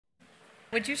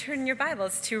Would you turn your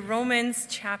Bibles to Romans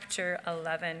chapter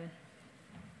 11?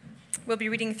 We'll be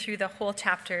reading through the whole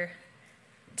chapter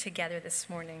together this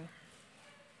morning,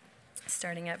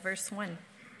 starting at verse 1.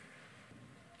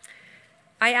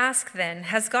 I ask then,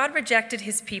 has God rejected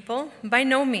his people? By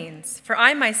no means, for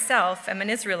I myself am an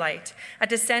Israelite, a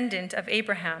descendant of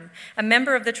Abraham, a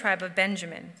member of the tribe of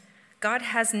Benjamin. God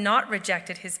has not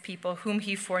rejected his people whom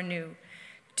he foreknew.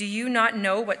 Do you not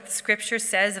know what the scripture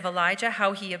says of Elijah,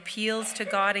 how he appeals to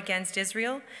God against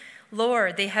Israel?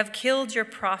 Lord, they have killed your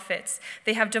prophets,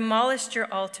 they have demolished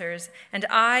your altars, and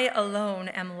I alone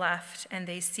am left, and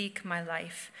they seek my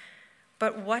life.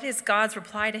 But what is God's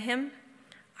reply to him?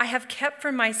 I have kept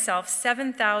for myself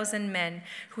 7,000 men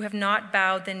who have not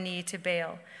bowed the knee to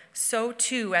Baal. So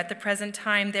too, at the present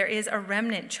time, there is a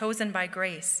remnant chosen by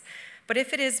grace. But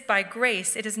if it is by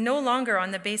grace, it is no longer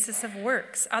on the basis of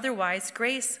works. Otherwise,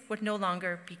 grace would no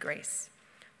longer be grace.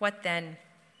 What then?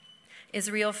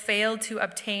 Israel failed to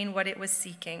obtain what it was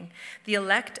seeking. The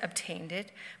elect obtained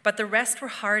it, but the rest were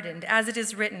hardened. As it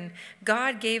is written,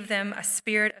 God gave them a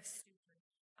spirit of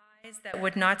stupor, eyes that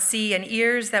would not see and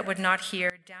ears that would not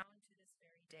hear, down to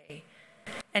this very day.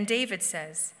 And David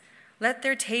says, let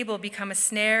their table become a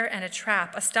snare and a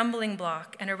trap, a stumbling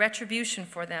block and a retribution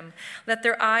for them. Let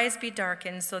their eyes be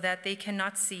darkened so that they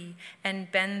cannot see,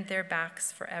 and bend their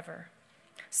backs forever.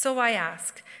 So I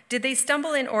ask, did they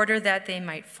stumble in order that they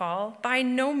might fall? By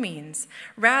no means.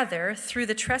 Rather, through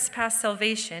the trespass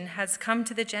salvation has come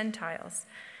to the Gentiles,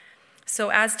 so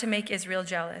as to make Israel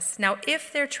jealous. Now,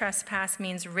 if their trespass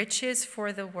means riches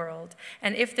for the world,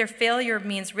 and if their failure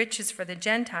means riches for the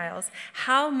Gentiles,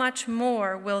 how much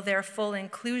more will their full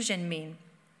inclusion mean?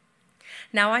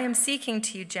 Now I am speaking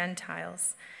to you,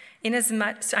 Gentiles,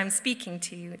 inasmuch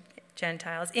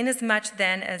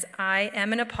then as I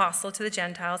am an apostle to the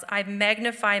Gentiles, I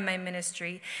magnify my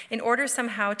ministry in order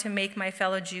somehow to make my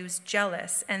fellow Jews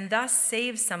jealous and thus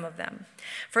save some of them.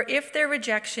 For if their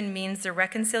rejection means the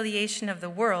reconciliation of the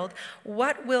world,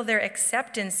 what will their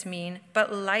acceptance mean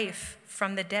but life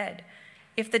from the dead?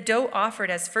 If the dough offered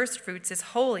as first fruits is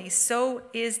holy, so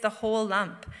is the whole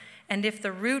lump. And if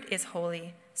the root is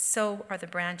holy, so are the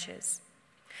branches.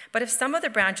 But if some of the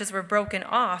branches were broken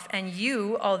off, and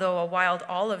you, although a wild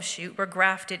olive shoot, were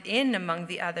grafted in among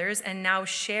the others, and now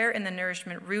share in the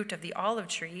nourishment root of the olive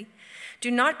tree, do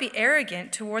not be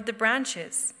arrogant toward the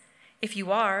branches. If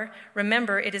you are,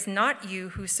 remember it is not you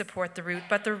who support the root,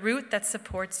 but the root that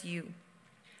supports you.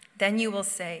 Then you will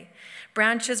say,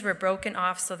 branches were broken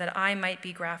off so that I might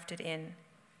be grafted in.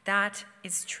 That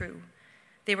is true.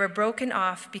 They were broken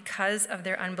off because of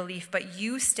their unbelief, but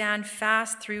you stand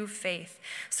fast through faith.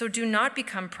 So do not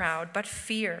become proud, but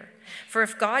fear. For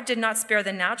if God did not spare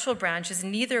the natural branches,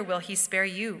 neither will he spare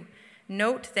you.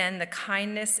 Note then the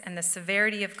kindness and the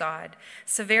severity of God,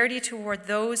 severity toward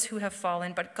those who have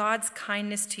fallen, but God's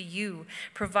kindness to you,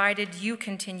 provided you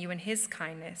continue in his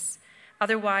kindness.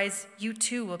 Otherwise, you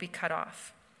too will be cut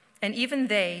off. And even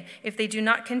they, if they do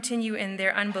not continue in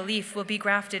their unbelief, will be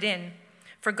grafted in.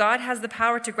 For God has the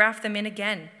power to graft them in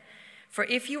again. For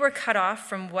if you were cut off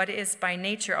from what is by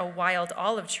nature a wild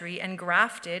olive tree and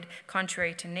grafted,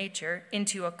 contrary to nature,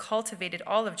 into a cultivated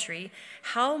olive tree,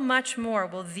 how much more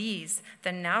will these,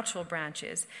 the natural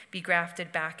branches, be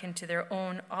grafted back into their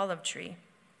own olive tree?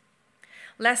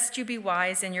 Lest you be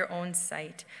wise in your own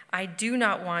sight, I do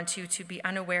not want you to be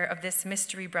unaware of this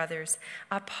mystery, brothers.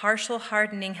 A partial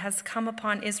hardening has come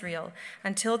upon Israel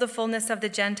until the fullness of the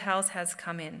Gentiles has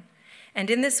come in. And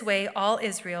in this way, all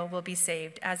Israel will be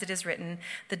saved, as it is written,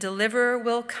 the deliverer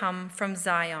will come from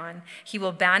Zion. He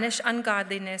will banish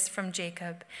ungodliness from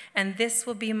Jacob, and this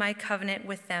will be my covenant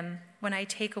with them when I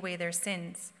take away their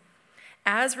sins.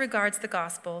 As regards the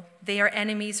gospel, they are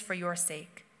enemies for your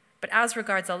sake. But as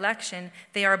regards election,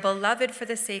 they are beloved for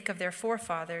the sake of their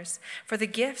forefathers, for the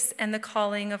gifts and the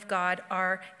calling of God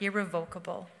are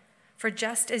irrevocable. For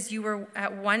just as you were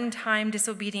at one time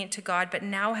disobedient to God, but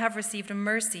now have received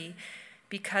mercy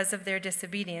because of their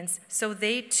disobedience, so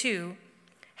they too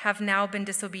have now been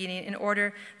disobedient, in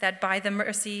order that by the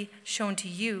mercy shown to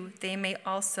you, they may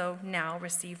also now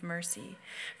receive mercy.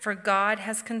 For God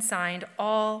has consigned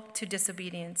all to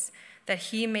disobedience, that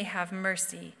he may have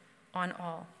mercy on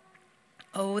all.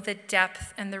 Oh, the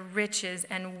depth and the riches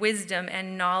and wisdom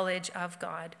and knowledge of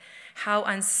God. How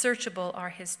unsearchable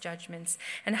are his judgments,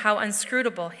 and how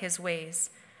inscrutable his ways.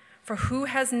 For who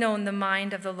has known the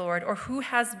mind of the Lord, or who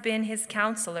has been his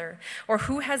counselor, or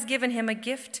who has given him a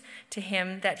gift to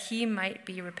him that he might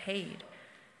be repaid?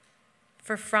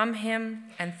 For from him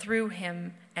and through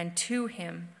him and to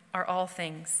him are all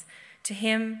things. To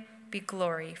him be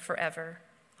glory forever.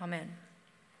 Amen.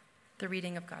 The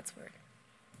reading of God's word.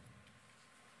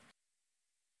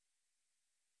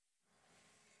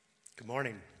 Good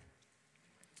morning.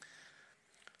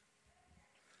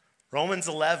 Romans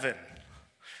 11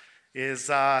 is,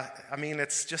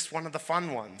 it's just one of the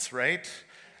fun ones, right?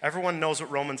 Everyone knows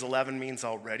what Romans 11 means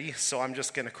already, so I'm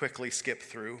just going to quickly skip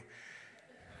through.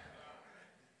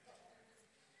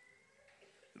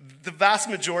 The vast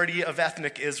majority of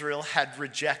ethnic Israel had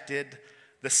rejected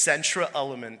the central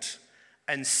element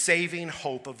and saving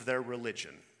hope of their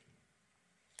religion,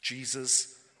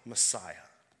 Jesus, Messiah.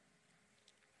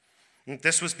 And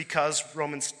this was because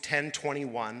Romans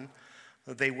 10:21,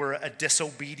 they were a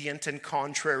disobedient and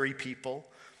contrary people,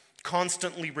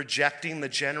 constantly rejecting the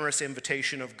generous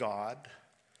invitation of God.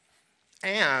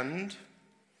 And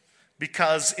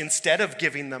because instead of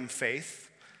giving them faith,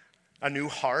 a new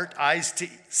heart, eyes to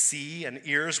see and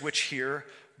ears which hear,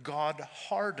 God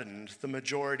hardened the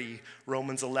majority,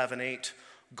 Romans 11:8.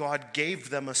 God gave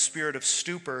them a spirit of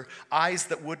stupor, eyes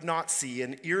that would not see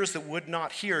and ears that would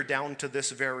not hear down to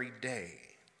this very day.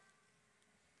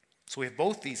 So we have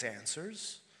both these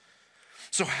answers.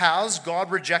 So has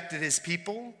God rejected his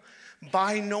people?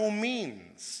 By no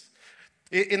means.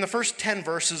 In the first 10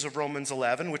 verses of Romans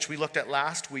 11, which we looked at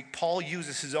last week, Paul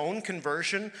uses his own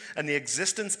conversion and the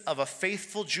existence of a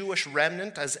faithful Jewish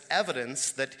remnant as evidence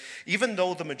that even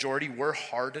though the majority were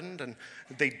hardened and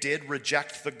they did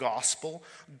reject the gospel,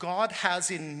 God has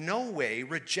in no way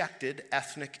rejected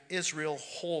ethnic Israel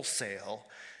wholesale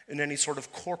in any sort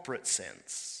of corporate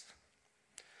sense.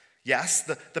 Yes,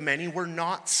 the many were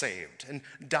not saved and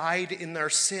died in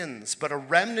their sins, but a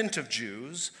remnant of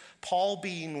Jews, Paul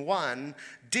being one,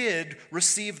 did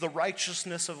receive the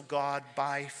righteousness of God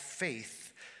by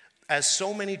faith, as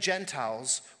so many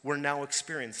Gentiles were now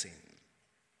experiencing.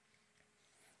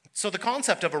 So the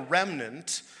concept of a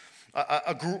remnant,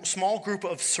 small group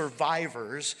of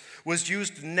survivors, was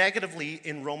used negatively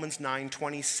in Romans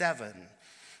 9:27,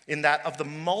 in that of the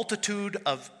multitude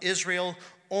of Israel,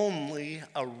 only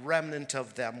a remnant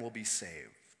of them will be saved.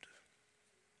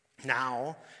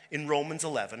 Now, in Romans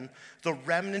 11, the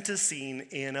remnant is seen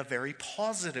in a very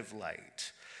positive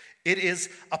light. It is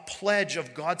a pledge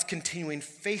of God's continuing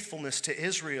faithfulness to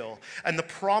Israel and the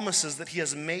promises that he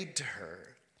has made to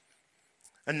her.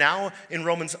 And now, in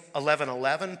Romans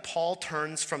 11:11, Paul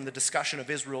turns from the discussion of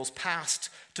Israel's past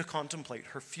to contemplate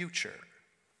her future.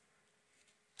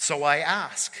 So I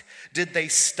ask, did they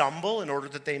stumble in order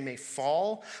that they may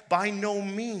fall? By no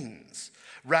means.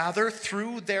 Rather,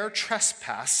 through their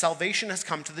trespass, salvation has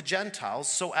come to the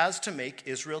Gentiles so as to make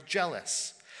Israel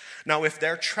jealous. Now, if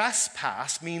their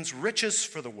trespass means riches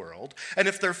for the world, and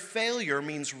if their failure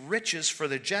means riches for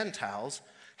the Gentiles,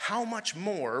 how much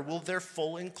more will their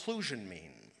full inclusion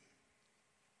mean?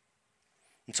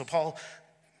 And so Paul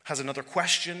has another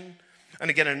question. And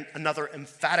again, another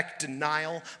emphatic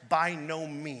denial, by no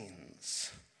means.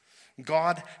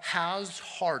 God has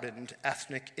hardened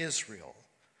ethnic Israel.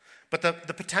 But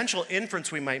the potential inference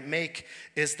we might make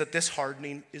is that this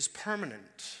hardening is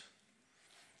permanent.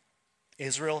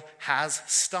 Israel has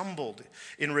stumbled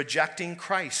in rejecting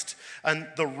Christ and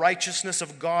the righteousness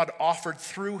of God offered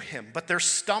through him. But their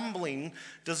stumbling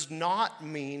does not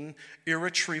mean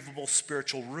irretrievable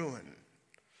spiritual ruin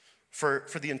for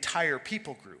the entire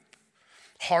people group.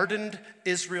 Hardened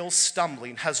Israel's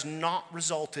stumbling has not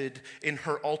resulted in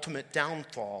her ultimate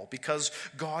downfall because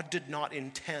God did not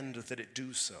intend that it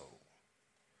do so.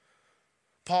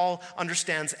 Paul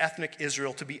understands ethnic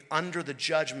Israel to be under the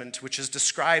judgment which is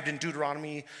described in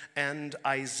Deuteronomy and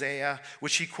Isaiah,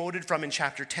 which he quoted from in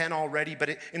chapter 10 already,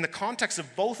 but in the context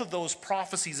of both of those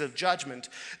prophecies of judgment,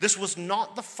 this was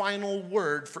not the final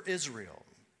word for Israel.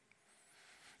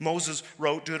 Moses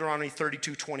wrote Deuteronomy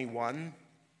 32:21,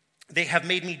 "They have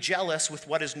made me jealous with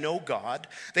what is no God.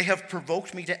 They have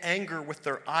provoked me to anger with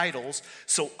their idols.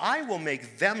 So I will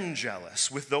make them jealous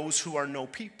with those who are no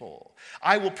people.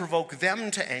 I will provoke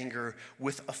them to anger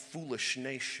with a foolish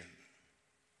nation."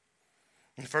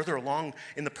 And further along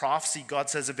in the prophecy, God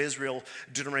says of Israel,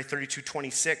 Deuteronomy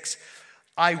 32:26,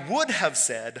 "I would have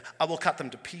said, I will cut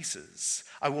them to pieces.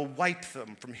 I will wipe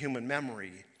them from human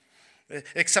memory."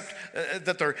 Except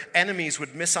that their enemies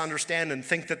would misunderstand and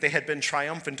think that they had been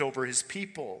triumphant over his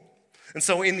people. And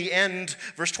so in the end,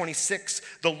 verse 26,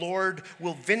 the Lord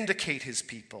will vindicate his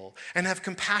people and have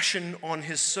compassion on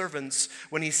his servants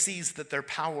when he sees that their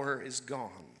power is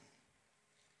gone.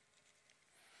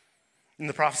 In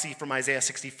the prophecy from Isaiah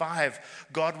 65,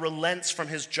 God relents from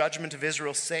his judgment of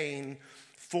Israel, saying,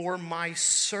 "For my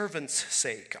servants'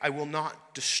 sake, I will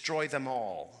not destroy them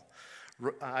all."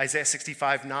 Isaiah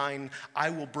 65:9, "I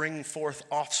will bring forth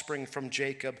offspring from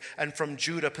Jacob, and from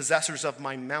Judah possessors of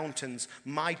my mountains.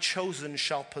 My chosen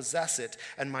shall possess it,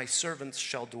 and my servants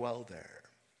shall dwell there."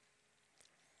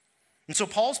 And so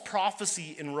Paul's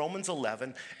prophecy in Romans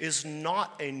 11 is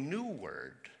not a new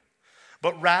word,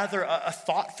 but rather a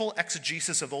thoughtful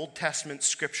exegesis of Old Testament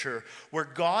scripture where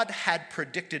God had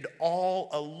predicted all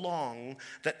along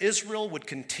that Israel would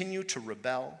continue to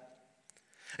rebel.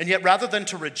 And yet, rather than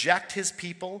to reject his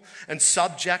people and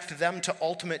subject them to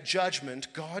ultimate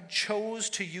judgment, God chose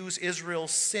to use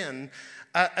Israel's sin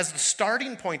as the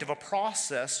starting point of a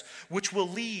process which will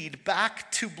lead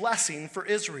back to blessing for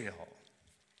Israel.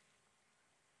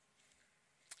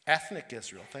 Ethnic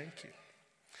Israel, thank you.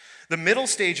 The middle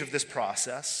stage of this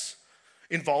process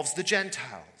involves the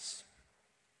Gentiles.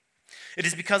 It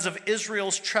is because of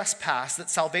Israel's trespass that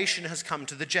salvation has come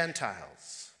to the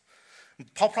Gentiles.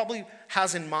 Paul probably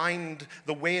has in mind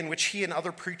the way in which he and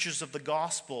other preachers of the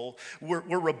gospel were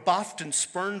rebuffed and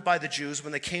spurned by the Jews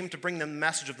when they came to bring them the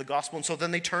message of the gospel, and so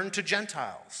then they turned to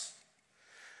Gentiles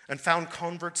and found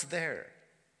converts there.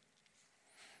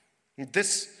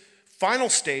 This final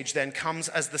stage then comes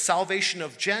as the salvation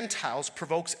of Gentiles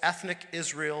provokes ethnic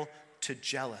Israel to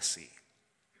jealousy.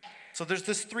 So there's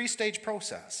this three-stage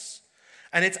process,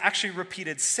 and it's actually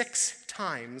repeated 6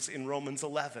 times in Romans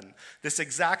 11. This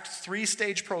exact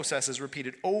three-stage process is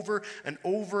repeated over and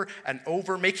over and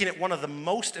over, making it one of the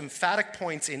most emphatic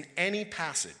points in any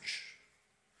passage.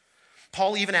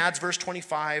 Paul even adds verse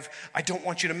 25, I don't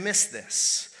want you to miss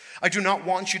this. I do not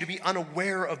want you to be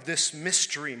unaware of this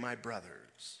mystery, my brothers.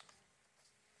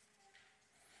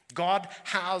 God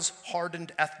has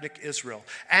hardened ethnic Israel,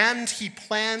 and he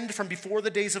planned from before the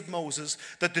days of Moses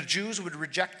that the Jews would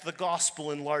reject the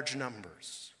gospel in large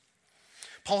numbers.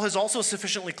 Paul has also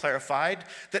sufficiently clarified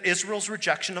that Israel's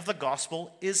rejection of the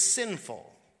gospel is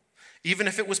sinful. Even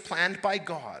if it was planned by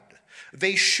God,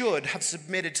 they should have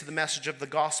submitted to the message of the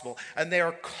gospel, and they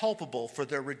are culpable for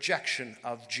their rejection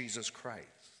of Jesus Christ.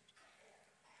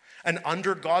 And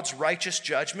under God's righteous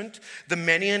judgment, the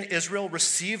many in Israel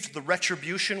received the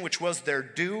retribution which was their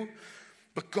due,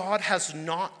 but God has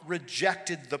not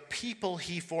rejected the people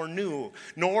he foreknew,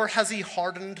 nor has he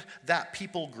hardened that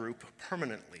people group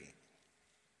permanently.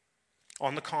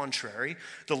 On the contrary,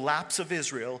 the lapse of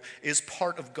Israel is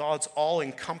part of God's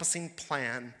all-encompassing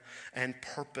plan and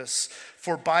purpose.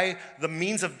 For by the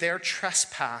means of their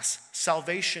trespass,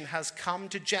 salvation has come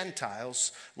to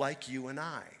Gentiles like you and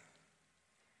I.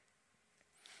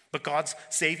 But God's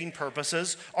saving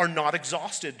purposes are not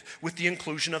exhausted with the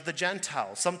inclusion of the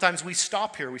Gentiles. Sometimes we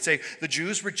stop here. We say, the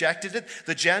Jews rejected it,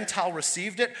 the Gentile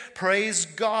received it, praise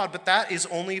God. But that is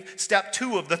only step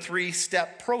 2 of the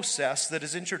 3-step process that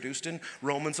is introduced in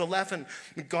Romans 11.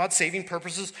 God's saving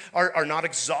purposes are not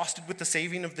exhausted with the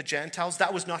saving of the Gentiles.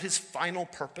 That was not his final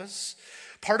purpose.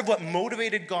 Part of what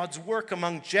motivated God's work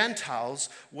among Gentiles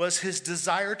was his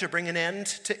desire to bring an end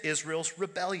to Israel's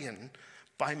rebellion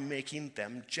by making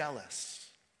them jealous.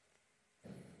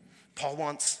 Paul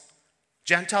wants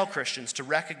Gentile Christians to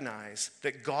recognize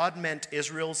that God meant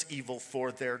Israel's evil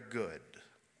for their good.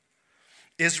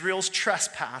 Israel's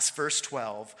trespass, verse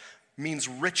 12, means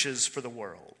riches for the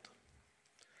world.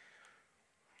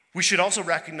 We should also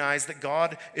recognize that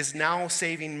God is now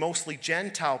saving mostly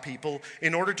Gentile people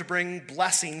in order to bring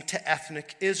blessing to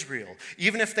ethnic Israel,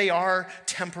 even if they are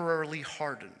temporarily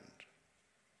hardened.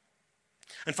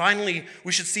 And finally,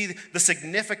 we should see the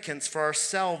significance for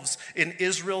ourselves in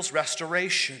Israel's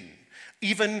restoration.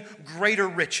 Even greater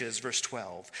riches, verse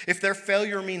 12. If their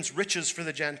failure means riches for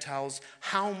the Gentiles,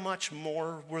 how much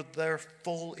more would their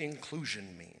full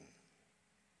inclusion mean?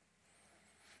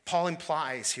 Paul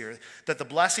implies here that the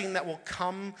blessing that will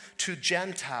come to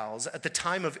Gentiles at the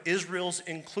time of Israel's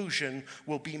inclusion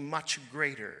will be much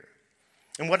greater.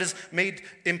 And what is made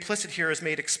implicit here is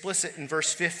made explicit in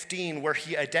verse 15, where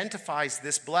he identifies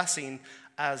this blessing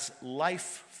as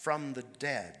life from the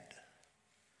dead.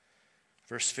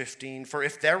 Verse 15, for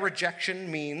if their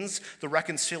rejection means the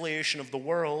reconciliation of the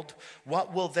world,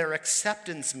 what will their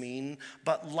acceptance mean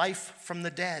but life from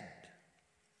the dead?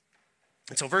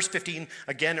 And so verse 15,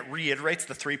 again, it reiterates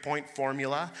the 3-point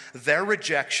formula. Their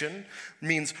rejection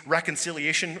means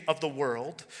reconciliation of the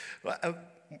world,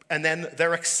 and then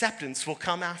their acceptance will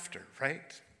come after,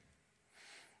 right?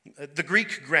 The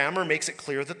Greek grammar makes it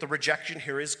clear that the rejection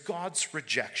here is God's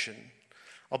rejection,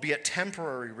 albeit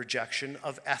temporary rejection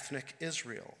of ethnic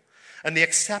Israel. And the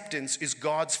acceptance is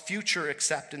God's future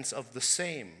acceptance of the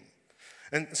same.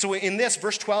 And so in this,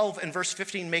 verse 12 and verse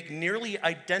 15 make nearly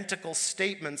identical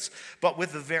statements, but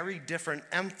with a very different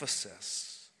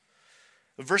emphasis.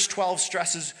 Verse 12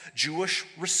 stresses Jewish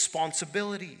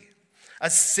responsibility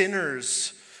as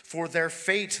sinners for their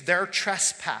fate, their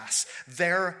trespass,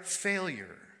 their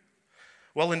failure.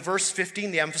 Well, in verse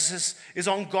 15, the emphasis is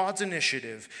on God's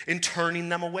initiative in turning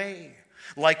them away,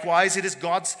 Likewise, it is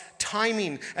God's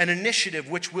timing and initiative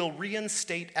which will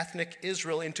reinstate ethnic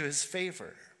Israel into his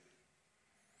favor.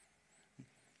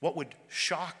 What would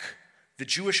shock the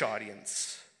Jewish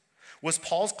audience was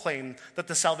Paul's claim that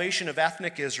the salvation of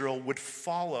ethnic Israel would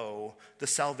follow the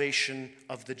salvation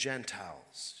of the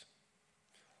Gentiles.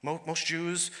 Most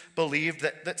Jews believed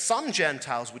that some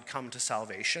Gentiles would come to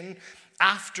salvation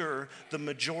after the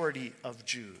majority of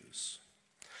Jews.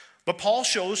 But Paul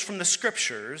shows from the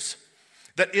scriptures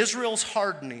that Israel's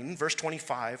hardening, verse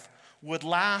 25, would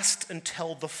last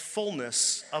until the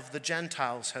fullness of the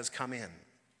Gentiles has come in.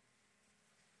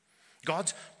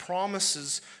 God's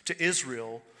promises to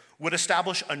Israel would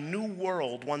establish a new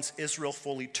world once Israel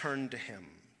fully turned to him.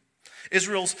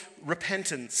 Israel's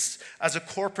repentance as a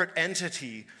corporate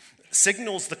entity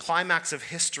signals the climax of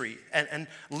history, and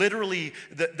literally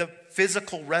the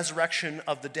physical resurrection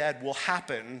of the dead will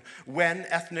happen when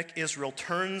ethnic Israel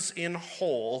turns in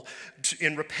whole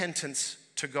in repentance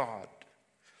to God.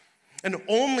 And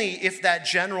only if that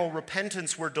general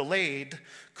repentance were delayed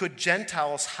could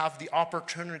Gentiles have the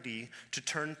opportunity to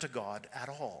turn to God at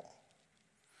all.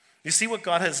 You see what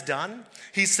God has done?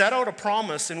 He set out a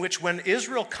promise in which when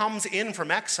Israel comes in from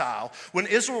exile, when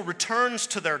Israel returns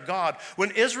to their God,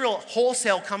 when Israel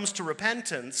wholesale comes to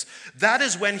repentance, that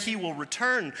is when he will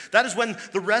return. That is when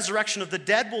the resurrection of the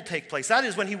dead will take place. That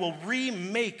is when he will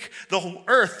remake the whole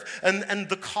earth and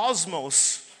the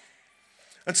cosmos.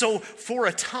 And so for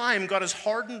a time, God has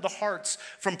hardened the hearts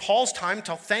from Paul's time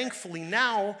till thankfully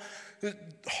now,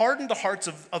 hardened the hearts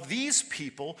of these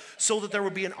people so that there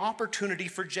would be an opportunity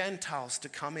for Gentiles to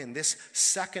come in, this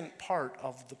second part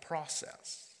of the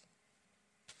process.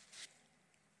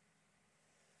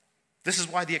 This is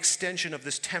why the extension of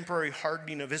this temporary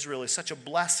hardening of Israel is such a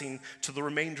blessing to the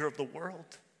remainder of the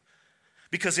world.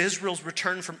 Because Israel's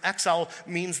return from exile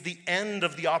means the end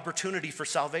of the opportunity for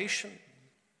salvation.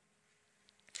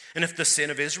 And if the sin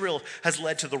of Israel has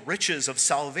led to the riches of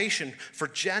salvation for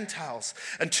Gentiles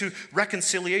and to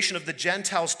reconciliation of the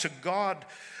Gentiles to God,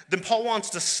 then Paul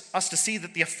wants us to see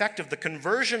that the effect of the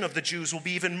conversion of the Jews will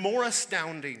be even more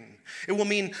astounding. It will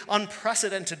mean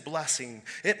unprecedented blessing.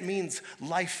 It means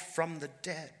life from the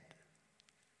dead.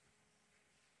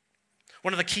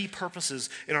 One of the key purposes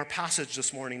in our passage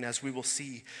this morning, as we will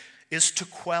see, is to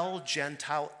quell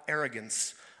Gentile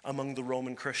arrogance among the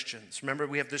Roman Christians. Remember,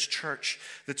 we have this church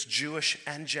that's Jewish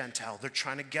and Gentile. They're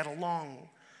trying to get along.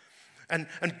 And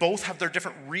both have their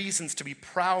different reasons to be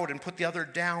proud and put the other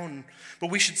down.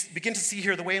 But we should begin to see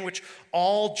here the way in which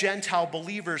all Gentile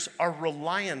believers are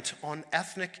reliant on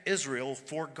ethnic Israel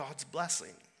for God's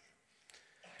blessing.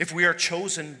 If we are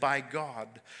chosen by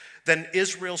God, then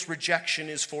Israel's rejection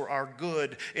is for our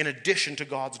good in addition to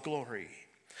God's glory.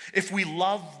 If we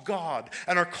love God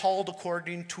and are called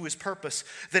according to his purpose,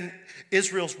 then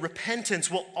Israel's repentance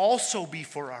will also be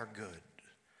for our good,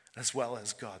 as well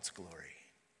as God's glory.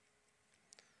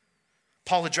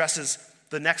 Paul addresses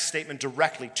the next statement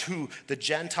directly to the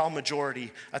Gentile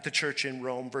majority at the church in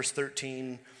Rome, verse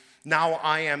 13. Now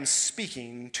I am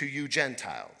speaking to you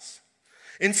Gentiles.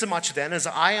 Insomuch then, as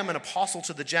I am an apostle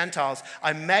to the Gentiles,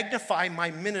 I magnify my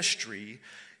ministry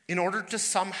in order to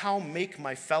somehow make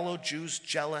my fellow Jews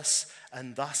jealous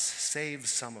and thus save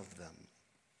some of them.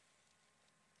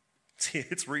 See,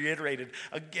 it's reiterated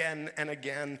again and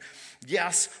again.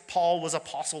 Yes, Paul was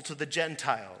apostle to the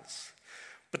Gentiles,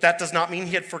 but that does not mean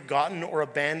he had forgotten or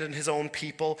abandoned his own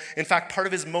people. In fact, part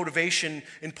of his motivation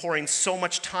in pouring so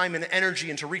much time and energy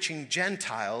into reaching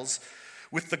Gentiles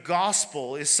with the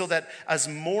gospel is so that as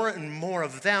more and more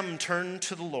of them turn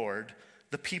to the Lord,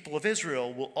 the people of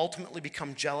Israel will ultimately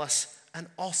become jealous and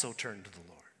also turn to the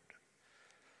Lord.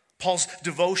 Paul's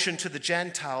devotion to the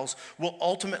Gentiles will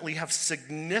ultimately have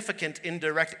significant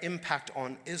indirect impact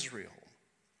on Israel.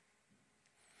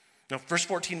 Now, verse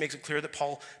 14 makes it clear that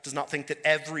Paul does not think that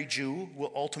every Jew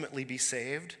will ultimately be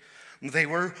saved. They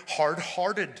were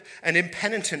hard-hearted and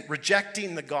impenitent,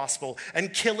 rejecting the gospel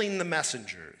and killing the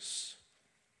messengers.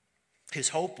 His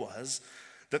hope was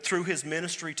that through his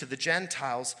ministry to the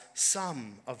Gentiles,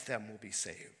 some of them will be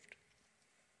saved.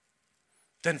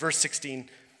 Then verse 16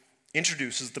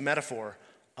 introduces the metaphor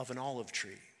of an olive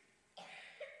tree.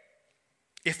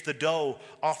 If the dough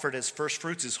offered as first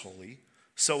fruits is holy,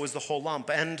 so is the whole lump.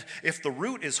 And if the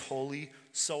root is holy,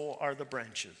 so are the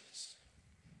branches.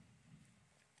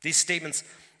 These statements,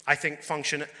 I think,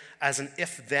 function as an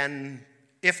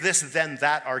if this, then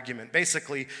that argument.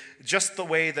 Basically, just the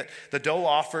way that the dough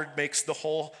offered makes the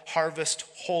whole harvest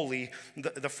holy,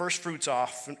 the first fruits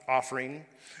offering,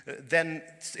 then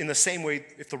in the same way,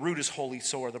 if the root is holy,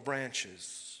 so are the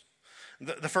branches.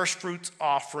 The first fruits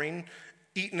offering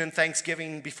eaten in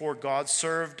thanksgiving before God,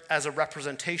 served as a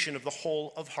representation of the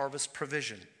whole of harvest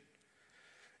provision.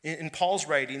 In Paul's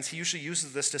writings, he usually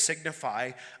uses this to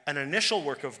signify an initial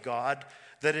work of God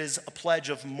that is a pledge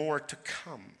of more to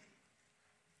come.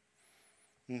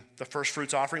 And the first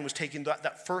fruits offering was taking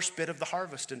that first bit of the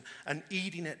harvest and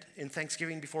eating it in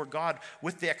thanksgiving before God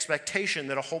with the expectation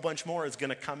that a whole bunch more is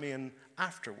going to come in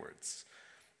afterwards.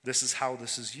 This is how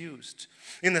this is used.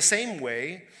 In the same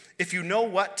way, if you know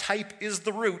what type is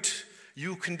the root,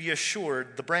 you can be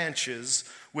assured the branches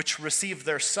which receive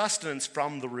their sustenance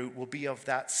from the root will be of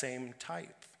that same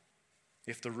type.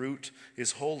 If the root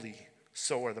is holy,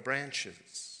 so are the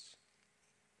branches.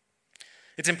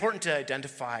 It's important to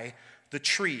identify the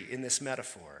tree in this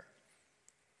metaphor.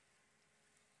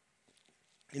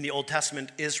 In the Old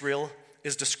Testament, Israel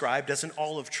is described as an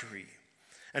olive tree.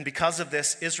 And because of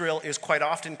this, Israel is quite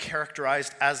often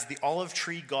characterized as the olive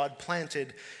tree God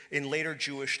planted in later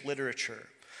Jewish literature.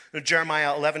 In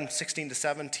Jeremiah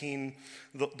 11:16-17,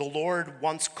 the Lord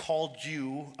once called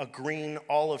you a green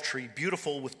olive tree,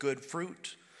 beautiful with good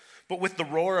fruit. But with the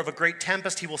roar of a great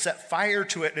tempest, he will set fire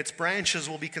to it, and its branches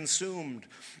will be consumed.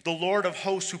 The Lord of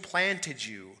hosts who planted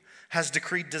you has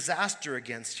decreed disaster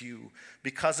against you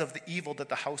because of the evil that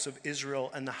the house of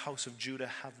Israel and the house of Judah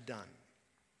have done.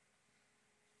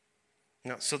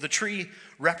 Now, so the tree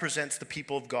represents the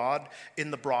people of God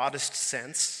in the broadest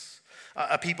sense,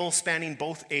 a people spanning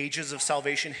both ages of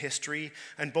salvation history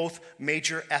and both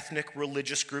major ethnic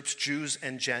religious groups, Jews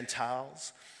and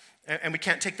Gentiles. And we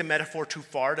can't take the metaphor too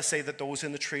far to say that those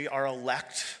in the tree are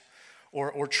elect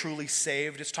or truly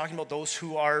saved. It's talking about those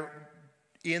who are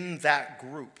in that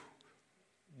group,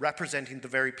 representing the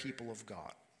very people of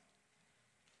God.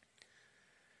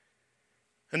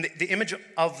 And the image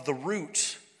of the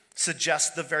root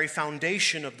suggests the very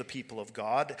foundation of the people of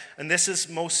God, and this is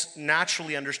most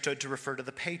naturally understood to refer to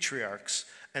the patriarchs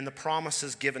and the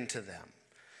promises given to them.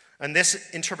 And this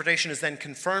interpretation is then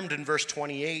confirmed in verse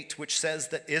 28, which says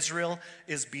that Israel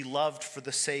is beloved for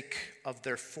the sake of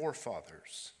their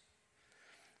forefathers.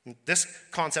 This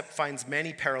concept finds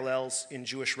many parallels in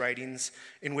Jewish writings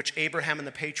in which Abraham and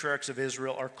the patriarchs of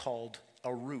Israel are called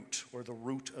a root, or the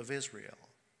root of Israel.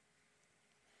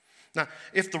 Now,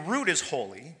 if the root is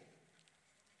holy,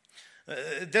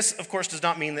 this, of course, does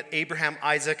not mean that Abraham,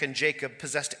 Isaac, and Jacob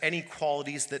possessed any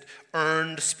qualities that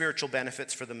earned spiritual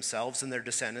benefits for themselves and their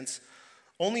descendants,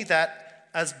 only that,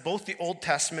 as both the Old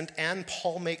Testament and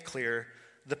Paul make clear,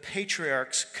 the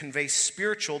patriarchs convey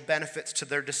spiritual benefits to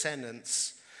their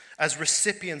descendants as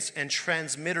recipients and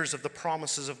transmitters of the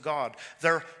promises of God.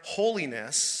 Their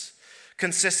holiness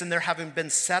consists in their having been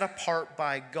set apart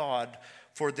by God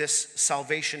for this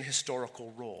salvation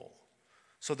historical role.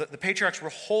 So that the patriarchs were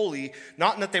holy,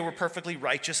 not in that they were perfectly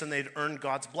righteous and they'd earned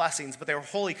God's blessings, but they were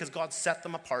holy because God set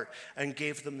them apart and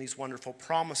gave them these wonderful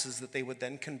promises that they would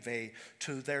then convey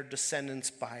to their descendants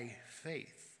by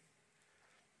faith.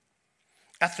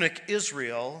 Ethnic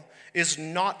Israel is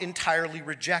not entirely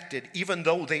rejected, even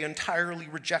though they entirely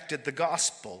rejected the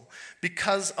gospel,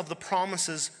 because of the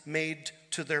promises made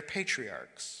to their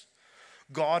patriarchs.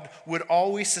 God would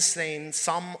always sustain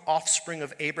some offspring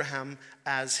of Abraham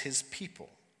as his people.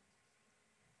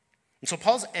 And so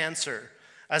Paul's answer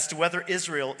as to whether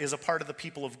Israel is a part of the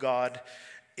people of God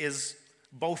is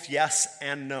both yes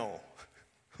and no.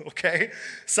 Okay?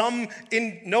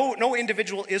 No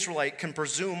individual Israelite can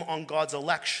presume on God's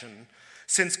election,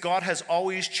 since God has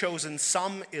always chosen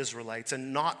some Israelites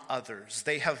and not others.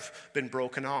 They have been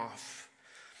broken off.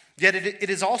 Yet it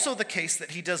is also the case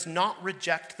that he does not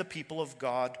reject the people of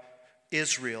God,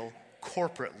 Israel,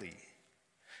 corporately.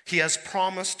 He has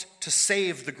promised to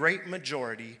save the great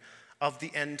majority of the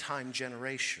end-time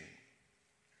generation.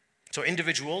 So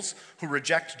individuals who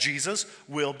reject Jesus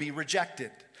will be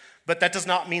rejected. But that does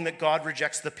not mean that God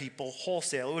rejects the people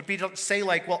wholesale. It would be to say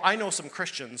like, well, I know some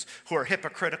Christians who are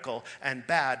hypocritical and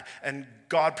bad, and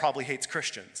God probably hates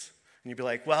Christians. And you'd be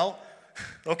like, well,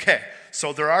 okay,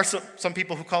 so there are some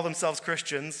people who call themselves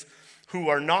Christians who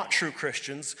are not true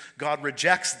Christians. God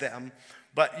rejects them,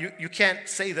 but you can't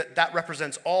say that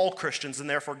represents all Christians and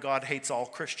therefore God hates all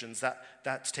Christians.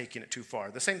 That's taking it too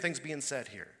far. The same thing's being said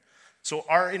here. So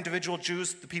are individual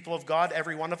Jews the people of God,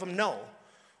 every one of them? No.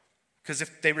 Because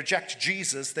if they reject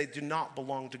Jesus, they do not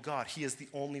belong to God. He is the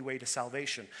only way to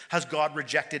salvation. Has God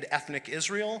rejected ethnic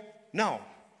Israel? No.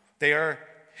 They are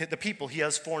the people he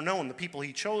has foreknown, the people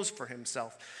he chose for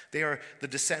himself. They are the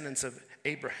descendants of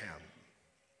Abraham.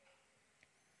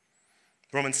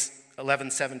 Romans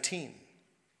 11:17.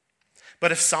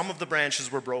 But if some of the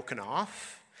branches were broken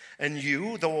off, And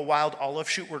you, though a wild olive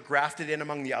shoot, were grafted in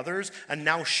among the others, and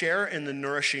now share in the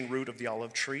nourishing root of the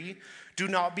olive tree. Do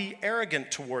not be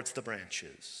arrogant towards the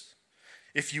branches.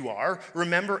 If you are,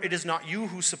 remember it is not you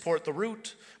who support the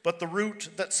root, but the root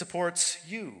that supports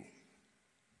you.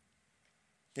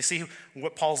 You see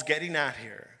what Paul's getting at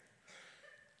here?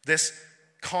 This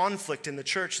conflict in the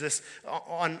church, this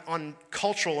on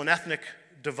cultural and ethnic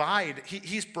divide,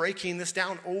 he's breaking this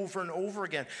down over and over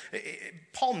again.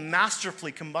 Paul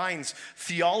masterfully combines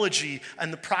theology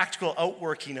and the practical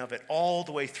outworking of it all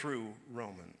the way through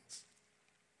Romans.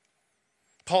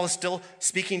 Paul is still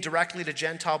speaking directly to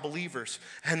Gentile believers,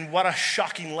 and what a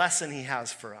shocking lesson he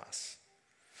has for us.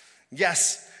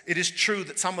 Yes, it is true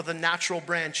that some of the natural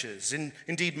branches,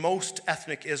 indeed most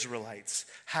ethnic Israelites,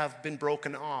 have been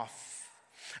broken off.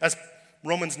 As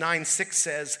Romans 9:6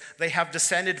 says, they have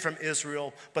descended from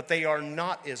Israel, but they are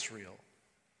not Israel.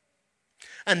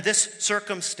 And this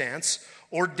circumstance,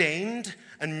 ordained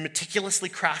and meticulously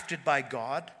crafted by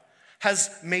God,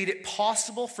 has made it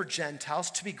possible for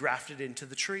Gentiles to be grafted into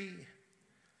the tree.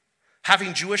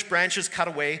 Having Jewish branches cut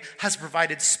away has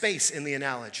provided space in the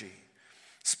analogy,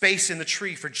 space in the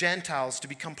tree for Gentiles to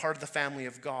become part of the family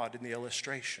of God in the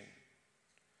illustration.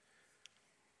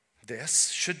 This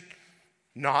should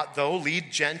not, though,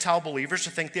 lead Gentile believers to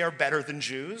think they are better than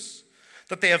Jews,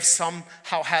 that they have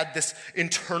somehow had this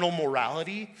internal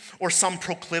morality or some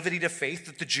proclivity to faith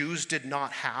that the Jews did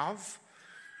not have.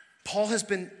 Paul has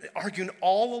been arguing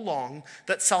all along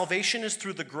that salvation is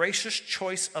through the gracious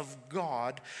choice of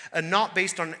God and not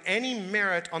based on any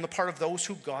merit on the part of those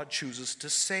who God chooses to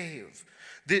save.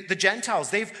 The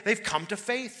Gentiles, they've come to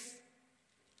faith.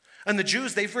 And the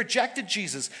Jews, they've rejected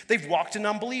Jesus. They've walked in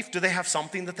unbelief. Do they have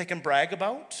something that they can brag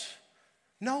about?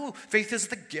 No, faith is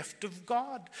the gift of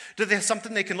God. Do they have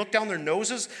something they can look down their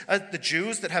noses at the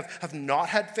Jews that have not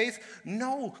had faith?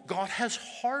 No, God has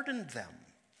hardened them.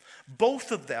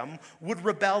 Both of them would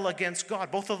rebel against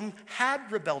God. Both of them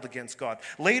had rebelled against God.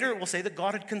 Later it will say that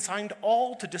God had consigned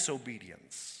all to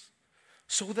disobedience,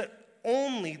 so that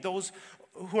only those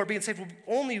who are being saved will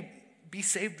only be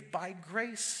saved by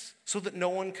grace, so that no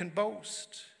one can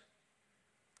boast.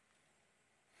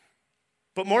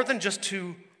 But more than just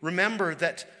to remember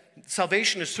that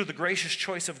salvation is through the gracious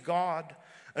choice of God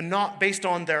and not based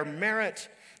on their merit,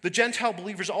 the Gentile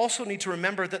believers also need to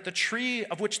remember that the tree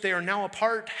of which they are now a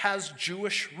part has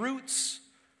Jewish roots.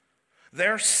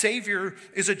 Their Savior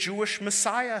is a Jewish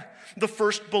Messiah. The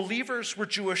first believers were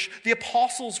Jewish. The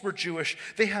apostles were Jewish.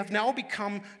 They have now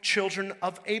become children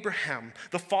of Abraham,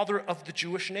 the father of the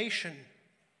Jewish nation.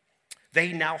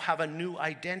 They now have a new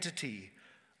identity,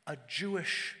 a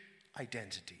Jewish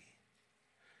identity.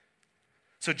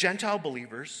 So Gentile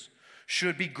believers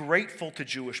should be grateful to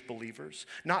Jewish believers,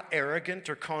 not arrogant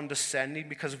or condescending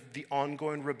because of the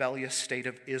ongoing rebellious state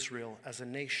of Israel as a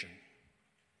nation.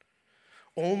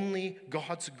 Only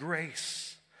God's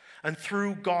grace and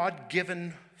through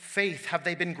God-given faith have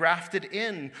they been grafted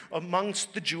in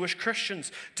amongst the Jewish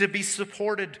Christians to be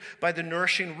supported by the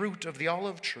nourishing root of the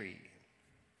olive tree.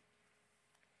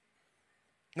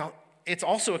 Now, it's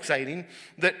also exciting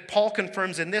that Paul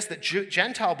confirms in this that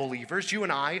Gentile believers, you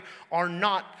and I, are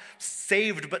not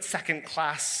saved but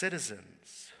second-class citizens.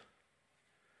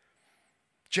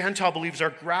 Gentile believers are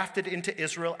grafted into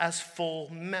Israel as full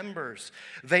members.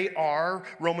 They are,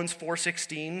 Romans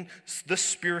 4:16, the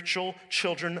spiritual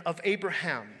children of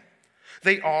Abraham.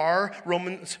 They are,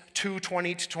 Romans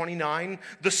 2:20-29,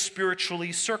 the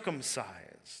spiritually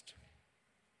circumcised.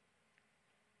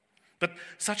 But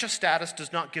such a status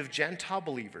does not give Gentile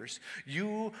believers,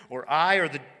 you or I or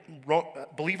the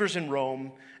believers in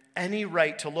Rome, any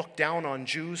right to look down on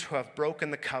Jews who have broken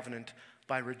the covenant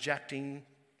by rejecting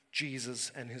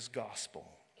Jesus and his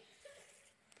gospel.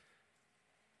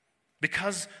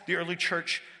 Because the early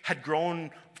church had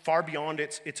grown far beyond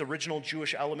its original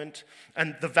Jewish element,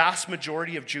 and the vast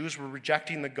majority of Jews were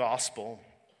rejecting the gospel,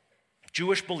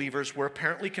 Jewish believers were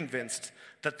apparently convinced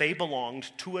that they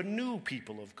belonged to a new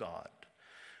people of God,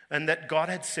 and that God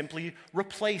had simply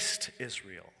replaced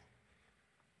Israel.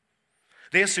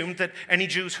 They assumed that any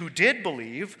Jews who did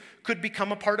believe could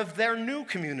become a part of their new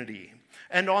community,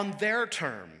 and on their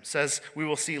terms, as we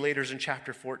will see later in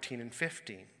chapter 14 and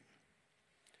 15.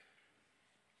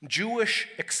 Jewish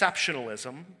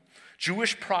exceptionalism,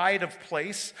 Jewish pride of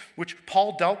place, which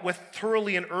Paul dealt with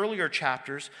thoroughly in earlier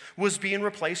chapters, was being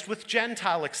replaced with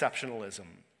Gentile exceptionalism.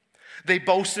 They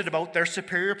boasted about their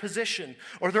superior position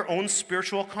or their own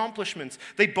spiritual accomplishments.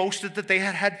 They boasted that they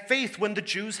had had faith when the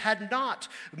Jews had not.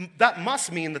 That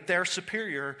must mean that they're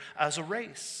superior as a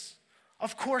race.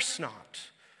 Of course not.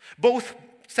 Both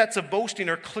sets of boasting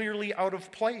are clearly out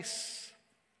of place.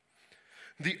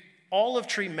 The olive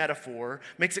tree metaphor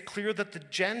makes it clear that the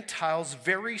Gentiles'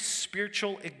 very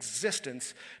spiritual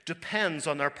existence depends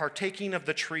on their partaking of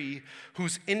the tree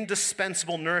whose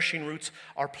indispensable nourishing roots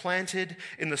are planted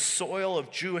in the soil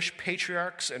of Jewish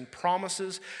patriarchs and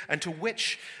promises, and to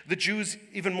which the Jews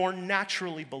even more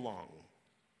naturally belong.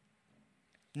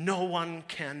 No one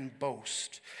can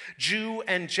boast. Jew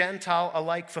and Gentile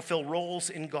alike fulfill roles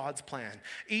in God's plan,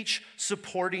 each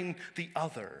supporting the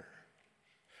other,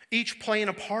 each playing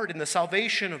a part in the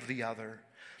salvation of the other,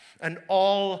 and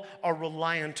all are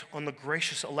reliant on the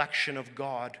gracious election of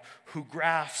God, who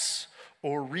grafts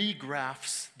or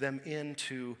regrafts them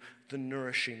into the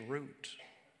nourishing root.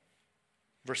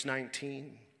 Verse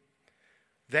 19,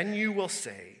 then you will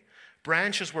say,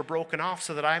 branches were broken off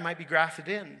so that I might be grafted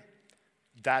in.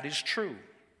 That is true.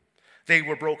 They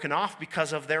were broken off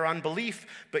because of their unbelief,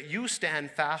 but you stand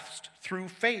fast through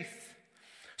faith.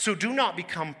 So do not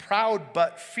become proud,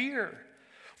 but fear.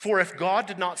 For if God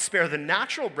did not spare the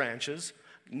natural branches,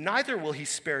 neither will he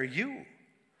spare you.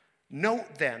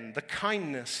 Note then the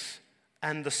kindness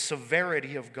and the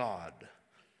severity of God.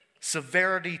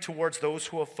 Severity towards those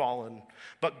who have fallen,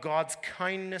 but God's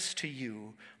kindness to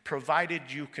you,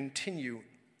 provided you continue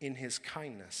in his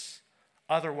kindness.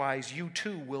 Otherwise, you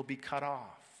too will be cut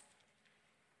off.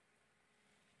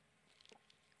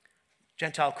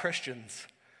 Gentile Christians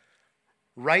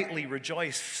rightly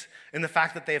rejoice in the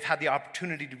fact that they have had the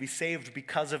opportunity to be saved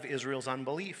because of Israel's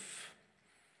unbelief.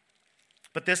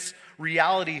 But this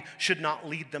reality should not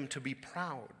lead them to be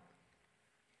proud,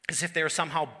 as if they are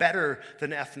somehow better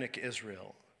than ethnic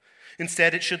Israel.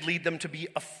 Instead, it should lead them to be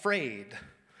afraid,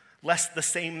 lest the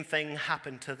same thing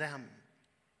happen to them.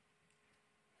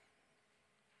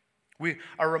 We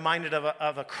are reminded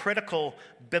of a critical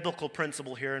biblical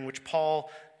principle here in which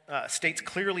Paul states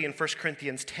clearly in 1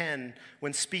 Corinthians 10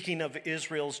 when speaking of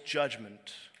Israel's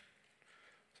judgment.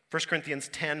 1 Corinthians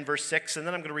 10, verse 6, and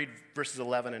then I'm going to read verses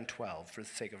 11 and 12 for the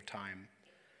sake of time.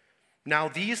 Now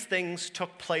these things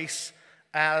took place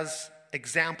as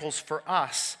examples for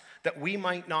us, that we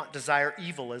might not desire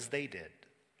evil as they did.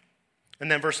 And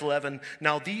then verse 11,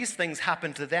 now these things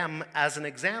happened to them as an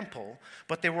example,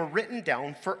 but they were written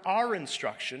down for our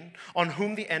instruction, on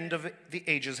whom the end of the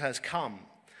ages has come.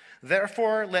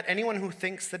 Therefore, let anyone who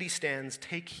thinks that he stands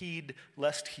take heed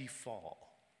lest he fall.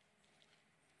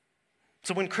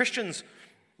 So when Christians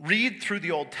read through the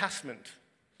Old Testament,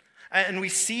 and we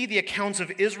see the accounts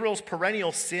of Israel's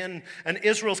perennial sin and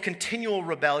Israel's continual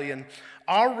rebellion,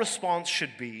 our response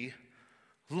should be,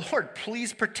 Lord,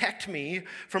 please protect me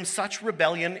from such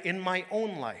rebellion in my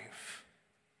own life.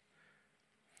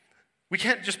 We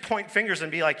can't just point fingers and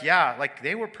be like, yeah, like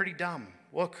they were pretty dumb.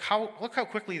 Look how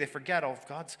quickly they forget all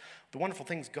of the wonderful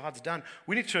things God's done.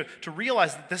 We need to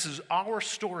realize that this is our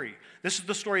story. This is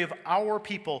the story of our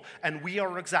people, and we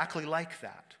are exactly like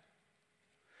that.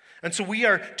 And so we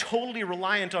are totally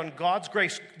reliant on God's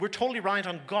grace. We're totally reliant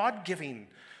on God giving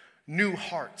new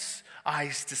hearts,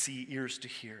 eyes to see, ears to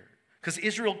hear. Because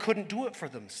Israel couldn't do it for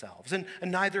themselves, and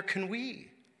neither can we.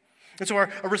 And so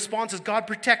our response is, God,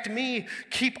 protect me,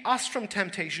 keep us from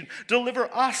temptation,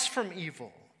 deliver us from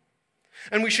evil.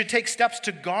 And we should take steps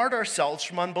to guard ourselves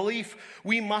from unbelief.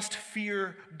 We must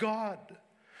fear God.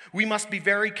 We must be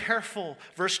very careful,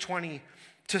 verse 20,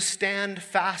 to stand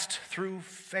fast through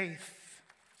faith.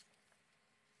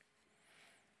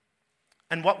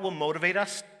 And what will motivate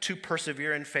us to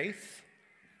persevere in faith?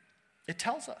 It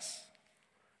tells us.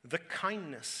 The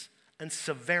kindness and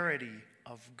severity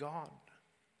of God.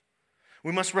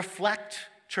 We must reflect,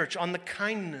 church, on the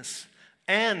kindness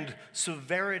and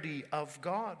severity of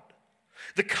God.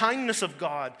 The kindness of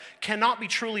God cannot be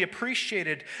truly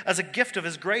appreciated as a gift of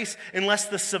his grace unless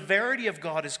the severity of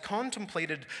God is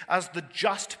contemplated as the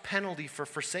just penalty for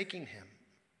forsaking him.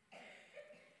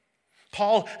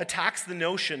 Paul attacks the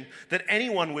notion that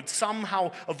anyone would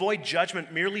somehow avoid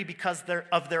judgment merely because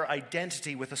of their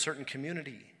identity with a certain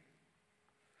community.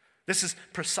 This is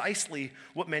precisely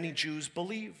what many Jews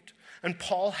believed. And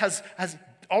Paul has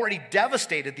already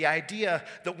devastated the idea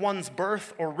that one's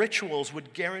birth or rituals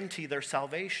would guarantee their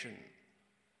salvation.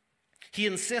 He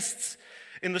insists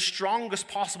in the strongest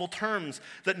possible terms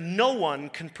that no one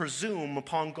can presume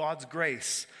upon God's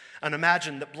grace and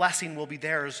imagine that blessing will be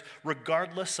theirs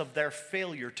regardless of their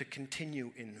failure to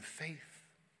continue in faith.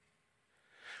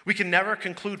 We can never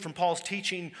conclude from Paul's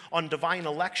teaching on divine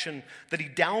election that he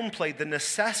downplayed the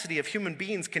necessity of human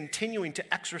beings continuing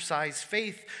to exercise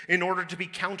faith in order to be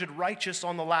counted righteous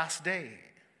on the last day.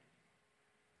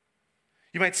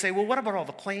 You might say, well, what about all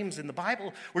the claims in the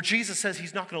Bible where Jesus says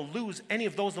he's not going to lose any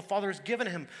of those the Father has given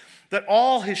him, that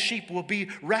all his sheep will be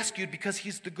rescued because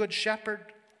he's the good shepherd?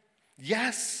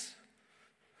 Yes.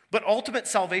 But ultimate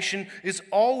salvation is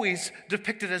always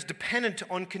depicted as dependent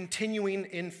on continuing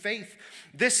in faith.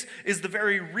 This is the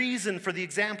very reason for the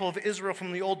example of Israel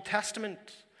from the Old Testament,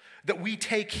 that we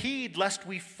take heed lest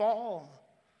we fall.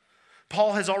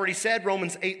 Paul has already said,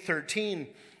 Romans 8:13,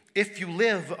 if you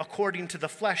live according to the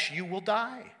flesh, you will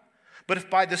die. But if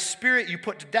by the Spirit you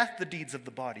put to death the deeds of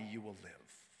the body, you will live.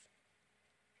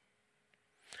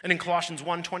 And in Colossians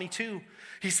 1:22,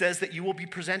 he says that you will be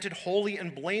presented holy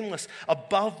and blameless,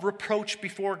 above reproach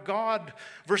before God.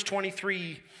 Verse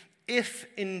 23, if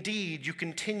indeed you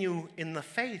continue in the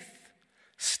faith,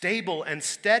 stable and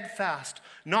steadfast,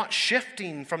 not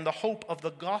shifting from the hope of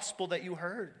the gospel that you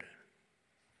heard.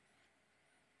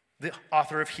 The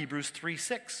author of Hebrews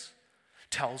 3:6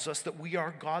 tells us that we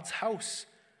are God's house,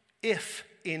 if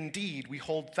indeed we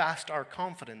hold fast our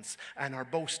confidence and our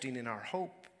boasting in our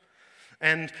hope.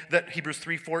 And that Hebrews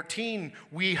 3:14,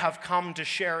 we have come to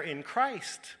share in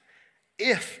Christ,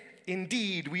 if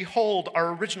indeed we hold our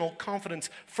original confidence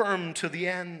firm to the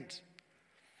end.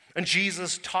 And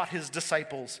Jesus taught his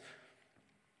disciples,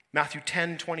 Matthew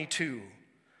 10:22,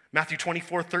 Matthew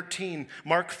 24:13,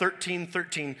 Mark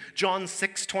 13:13, John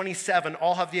 6:27,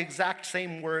 all have the exact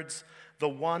same words, the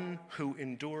one who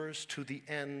endures to the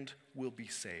end will be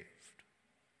saved.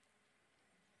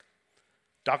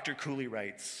 Dr. Cooley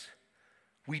writes,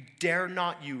 we dare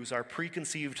not use our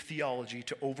preconceived theology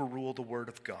to overrule the Word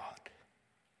of God.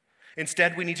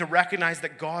 Instead, we need to recognize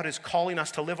that God is calling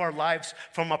us to live our lives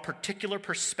from a particular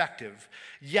perspective.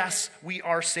 Yes, we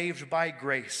are saved by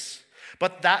grace,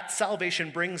 but that salvation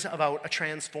brings about a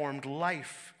transformed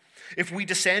life. If we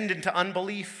descend into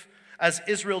unbelief, as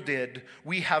Israel did,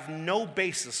 we have no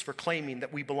basis for claiming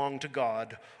that we belong to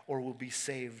God or will be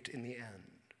saved in the end.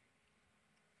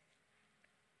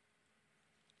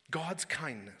 God's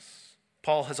kindness,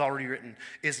 Paul has already written,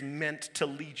 is meant to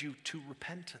lead you to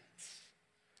repentance.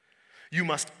 You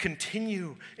must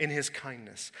continue in his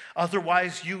kindness.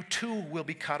 Otherwise, you too will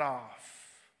be cut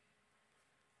off.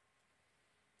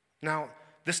 Now,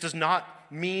 this does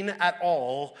not mean at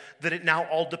all that it now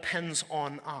all depends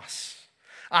on us.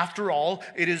 After all,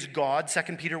 it is God,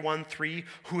 2 Peter 1:3,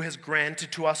 who has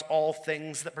granted to us all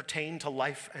things that pertain to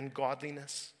life and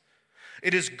godliness.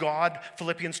 It is God,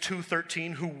 Philippians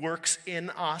 2:13, who works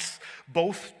in us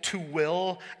both to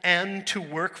will and to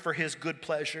work for his good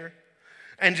pleasure.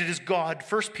 And it is God,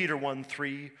 1 Peter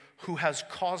 1:3, who has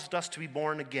caused us to be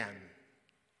born again.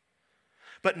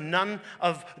 But none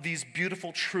of these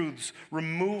beautiful truths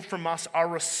remove from us our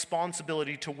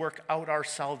responsibility to work out our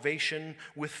salvation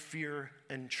with fear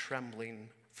and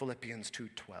trembling, Philippians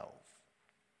 2:12.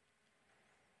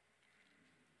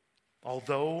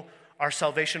 Although our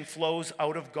salvation flows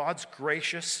out of God's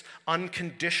gracious,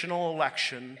 unconditional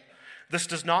election, this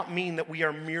does not mean that we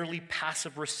are merely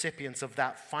passive recipients of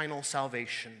that final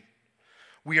salvation.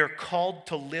 We are called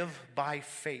to live by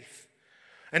faith.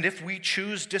 And if we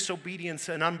choose disobedience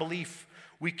and unbelief,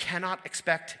 we cannot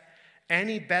expect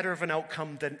any better of an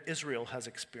outcome than Israel has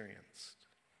experienced.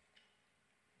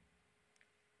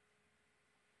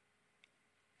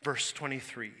 Verse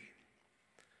 23,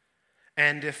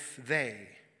 and if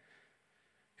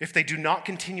they do not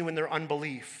continue in their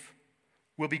unbelief,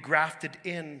 will be grafted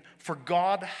in, for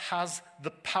God has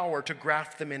the power to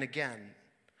graft them in again.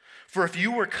 For if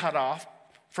you were cut off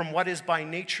from what is by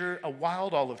nature a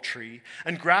wild olive tree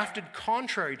and grafted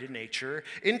contrary to nature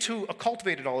into a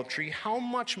cultivated olive tree, how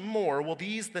much more will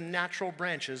these, the natural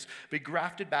branches, be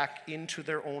grafted back into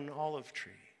their own olive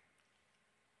tree?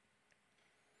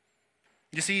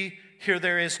 You see, here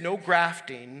there is no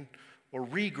grafting or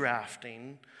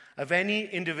regrafting of any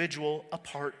individual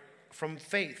apart from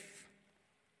faith.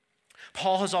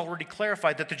 Paul has already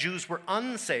clarified that the Jews were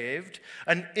unsaved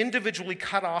and individually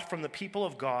cut off from the people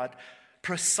of God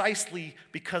precisely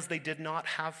because they did not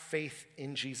have faith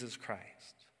in Jesus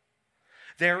Christ.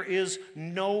 There is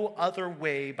no other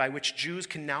way by which Jews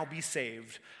can now be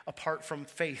saved apart from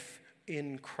faith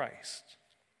in Christ.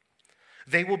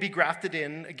 They will be grafted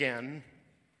in again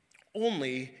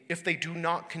only if they do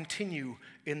not continue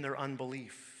in their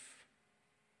unbelief.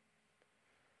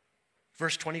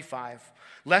 Verse 25,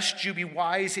 lest you be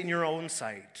wise in your own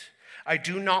sight, I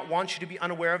do not want you to be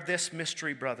unaware of this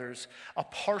mystery, brothers. A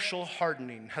partial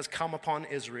hardening has come upon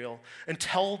Israel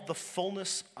until the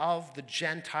fullness of the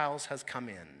Gentiles has come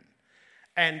in.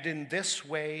 And in this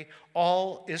way,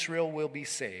 all Israel will be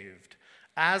saved.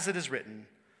 As it is written,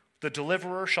 the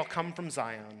deliverer shall come from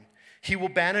Zion. He will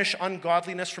banish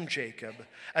ungodliness from Jacob,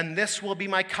 and this will be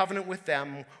my covenant with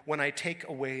them when I take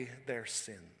away their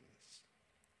sins.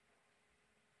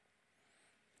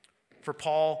 For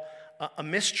Paul, a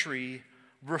mystery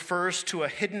refers to a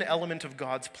hidden element of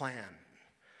God's plan.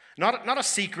 Not a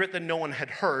secret that no one had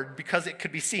heard, because it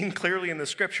could be seen clearly in the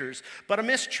scriptures, but a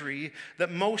mystery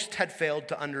that most had failed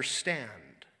to understand.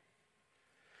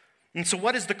 And so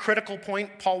what is the critical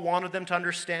point Paul wanted them to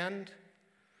understand?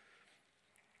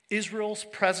 Israel's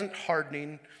present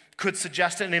hardening could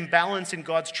suggest an imbalance in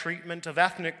God's treatment of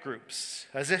ethnic groups,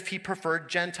 as if he preferred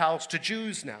Gentiles to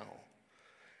Jews now.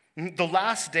 The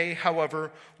last day,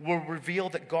 however, will reveal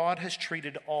that God has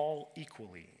treated all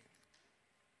equally.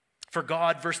 For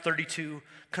God, verse 32,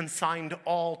 consigned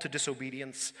all to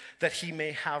disobedience, that he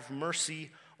may have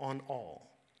mercy on all.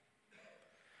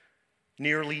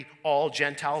 Nearly all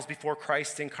Gentiles before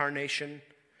Christ's incarnation,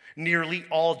 nearly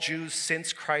all Jews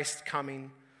since Christ's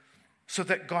coming, so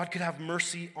that God could have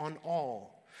mercy on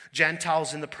all.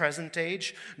 Gentiles in the present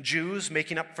age, Jews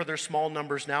making up for their small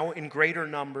numbers now in greater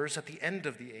numbers at the end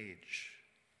of the age.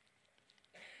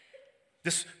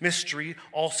 This mystery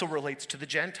also relates to the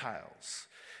Gentiles,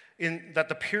 in that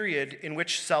the period in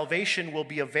which salvation will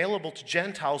be available to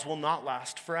Gentiles will not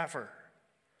last forever.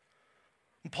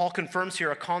 And Paul confirms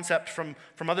here a concept from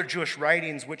other Jewish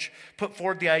writings which put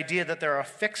forward the idea that there are a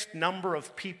fixed number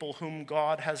of people whom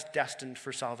God has destined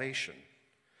for salvation.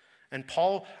 And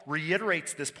Paul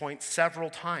reiterates this point several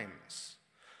times.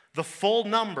 The full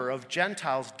number of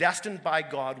Gentiles destined by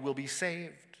God will be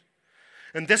saved.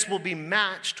 And this will be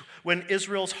matched when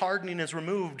Israel's hardening is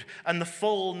removed and the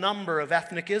full number of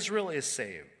ethnic Israel is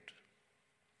saved.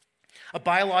 A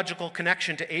biological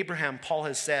connection to Abraham, Paul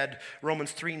has said,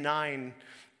 Romans 3:9,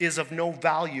 is of no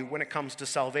value when it comes to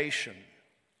salvation.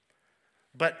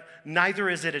 But neither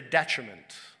is it a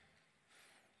detriment.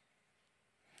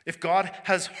 If God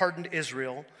has hardened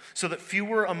Israel so that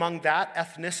fewer among that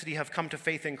ethnicity have come to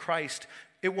faith in Christ,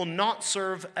 it will not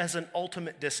serve as an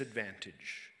ultimate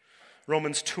disadvantage.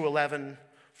 Romans 2:11,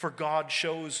 for God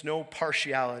shows no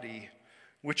partiality,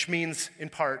 which means in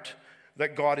part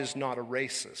that God is not a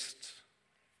racist.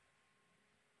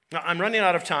 Now, I'm running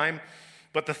out of time,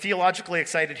 but the theologically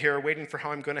excited here are waiting for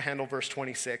how I'm going to handle verse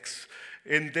 26.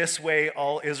 In this way,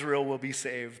 all Israel will be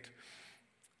saved.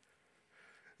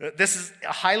 This is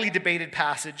a highly debated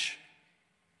passage,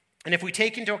 and if we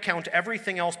take into account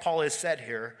everything else Paul has said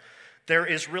here, there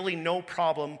is really no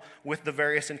problem with the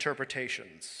various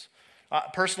interpretations.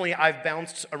 Personally, I've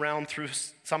bounced around through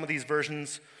some of these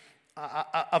versions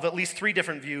of at least 3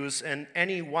 different views, and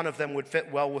any one of them would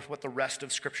fit well with what the rest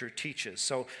of Scripture teaches.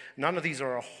 So none of these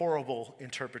are a horrible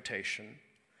interpretation.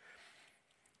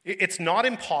 It's not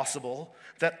impossible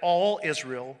that all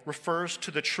Israel refers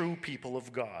to the true people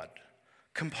of God,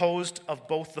 composed of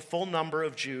both the full number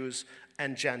of Jews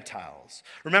and Gentiles.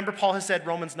 Remember, Paul has said,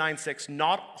 Romans 9:6,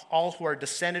 not all who are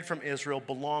descended from Israel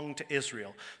belong to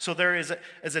Israel. So there is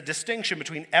a distinction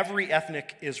between every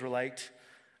ethnic Israelite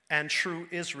and true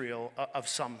Israel of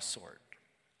some sort.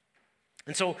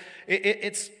 And so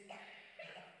it's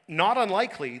not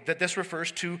unlikely that this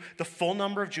refers to the full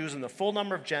number of Jews and the full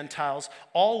number of Gentiles.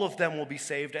 All of them will be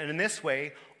saved, and in this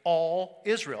way, all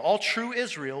Israel, all true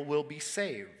Israel will be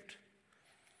saved.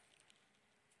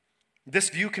 This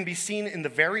view can be seen in the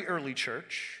very early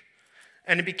church,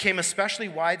 and it became especially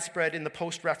widespread in the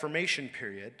post-Reformation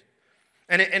period.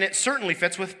 And it certainly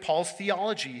fits with Paul's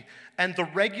theology and the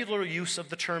regular use of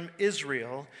the term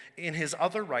Israel in his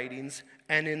other writings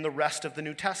and in the rest of the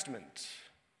New Testament.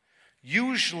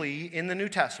 Usually in the New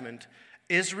Testament,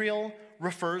 Israel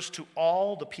refers to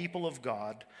all the people of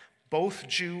God, both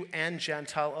Jew and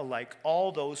Gentile alike,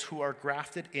 all those who are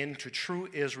grafted into true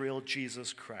Israel,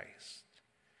 Jesus Christ.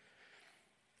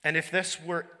 And if this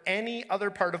were any other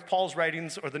part of Paul's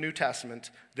writings or the New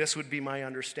Testament, this would be my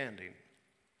understanding.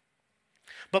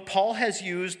 But Paul has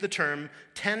used the term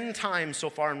 10 times so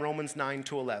far in Romans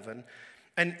 9-11,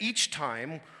 and each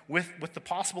time, with the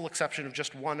possible exception of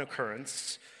just one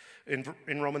occurrence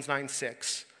in Romans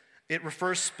 9:6, it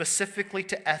refers specifically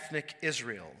to ethnic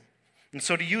Israel. And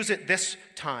so to use it this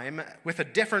time with a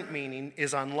different meaning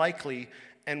is unlikely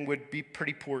and would be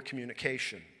pretty poor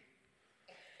communication.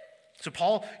 So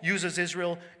Paul uses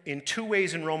Israel in 2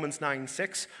 ways in Romans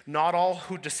 9:6. Not all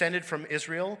who descended from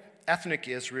Israel, ethnic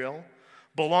Israel,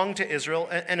 belong to Israel.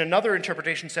 And another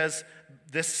interpretation says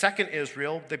this second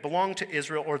Israel, they belong to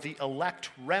Israel, or the elect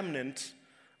remnant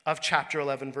of chapter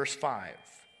 11, verse 5.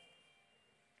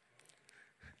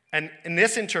 And in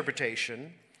this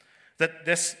interpretation, that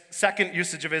this second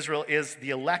usage of Israel is the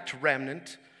elect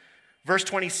remnant, verse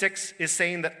 26 is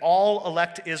saying that all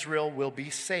elect Israel will be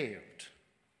saved,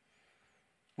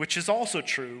 which is also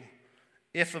true,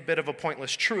 if a bit of a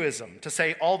pointless truism. To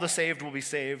say all the saved will be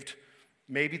saved,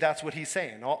 maybe that's what he's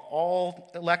saying.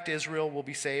 All elect Israel will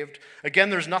be saved. Again,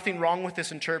 there's nothing wrong with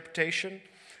this interpretation.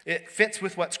 It fits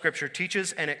with what Scripture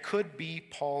teaches, and it could be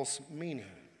Paul's meaning.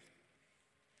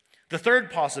 The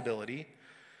third possibility,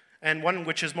 and one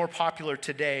which is more popular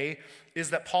today, is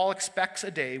that Paul expects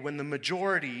a day when the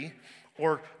majority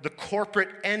or the corporate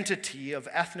entity of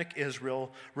ethnic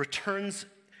Israel returns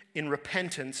in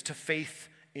repentance to faith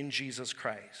in Jesus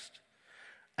Christ.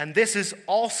 And this is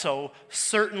also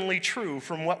certainly true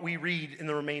from what we read in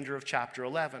the remainder of chapter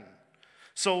 11.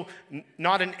 So,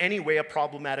 not in any way a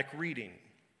problematic reading.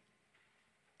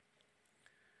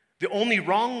 The only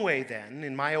wrong way then,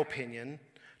 in my opinion,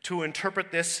 to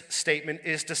interpret this statement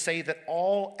is to say that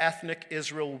all ethnic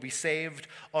Israel will be saved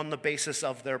on the basis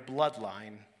of their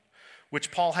bloodline, which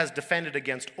Paul has defended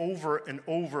against over and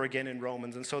over again in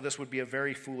Romans, and so this would be a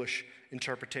very foolish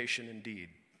interpretation indeed.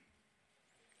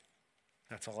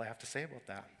 That's all I have to say about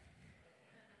that.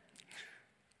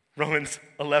 Romans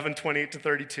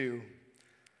 11:28-32.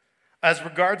 As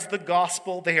regards the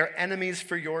gospel, they are enemies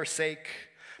for your sake,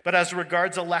 but as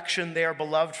regards election, they are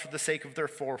beloved for the sake of their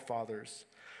forefathers.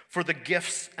 For the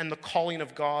gifts and the calling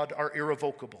of God are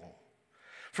irrevocable.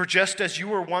 For just as you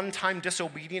were one time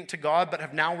disobedient to God, but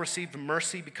have now received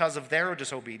mercy because of their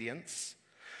disobedience,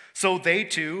 so they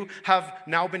too have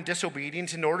now been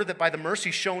disobedient in order that by the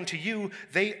mercy shown to you,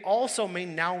 they also may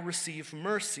now receive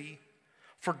mercy.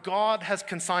 For God has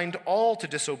consigned all to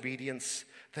disobedience,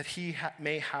 that he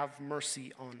may have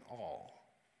mercy on all.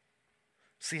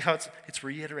 See how it's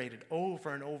reiterated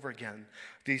over and over again,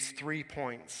 these 3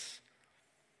 points.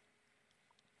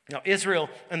 Now, Israel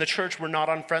and the church were not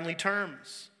on friendly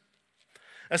terms.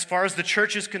 As far as the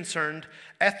church is concerned,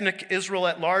 ethnic Israel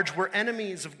at large were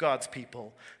enemies of God's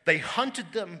people. They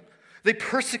hunted them, they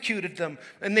persecuted them,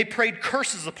 and they prayed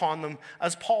curses upon them,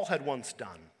 as Paul had once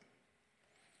done.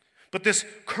 But this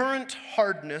current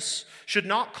hardness should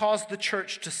not cause the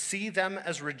church to see them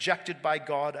as rejected by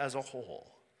God as a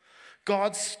whole.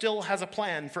 God still has a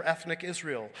plan for ethnic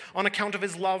Israel on account of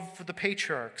his love for the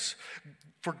patriarchs.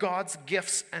 For God's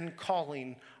gifts and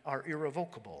calling are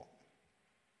irrevocable.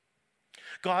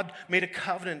 God made a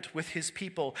covenant with his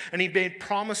people, and he made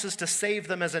promises to save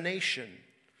them as a nation.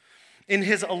 In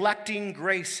his electing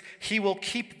grace, he will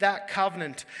keep that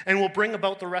covenant and will bring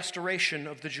about the restoration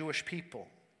of the Jewish people.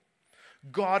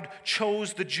 God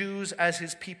chose the Jews as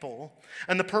his people,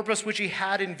 and the purpose which he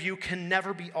had in view can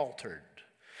never be altered.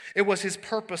 It was his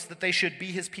purpose that they should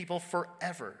be his people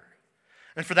forever.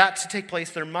 And for that to take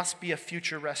place, there must be a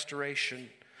future restoration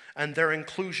and their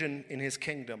inclusion in his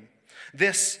kingdom.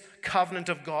 This covenant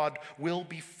of God will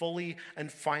be fully and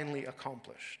finally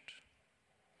accomplished.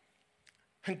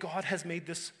 And God has made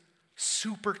this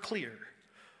super clear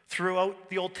throughout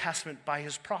the Old Testament by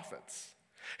his prophets.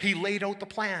 He laid out the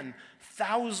plan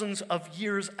thousands of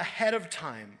years ahead of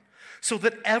time so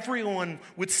that everyone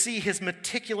would see his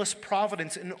meticulous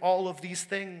providence in all of these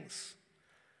things.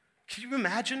 Can you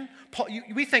imagine?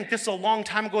 We think this is a long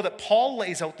time ago that Paul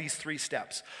lays out these 3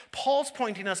 steps. Paul's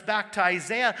pointing us back to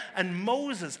Isaiah and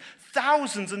Moses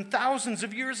thousands and thousands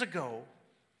of years ago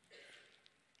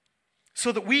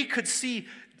so that we could see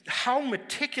how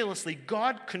meticulously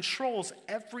God controls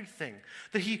everything,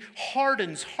 that he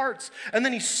hardens hearts and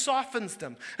then he softens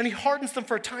them and he hardens them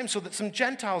for a time so that some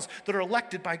Gentiles that are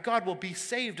elected by God will be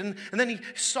saved, and then he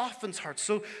softens hearts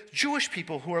so Jewish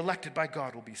people who are elected by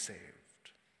God will be saved.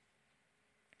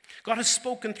 God has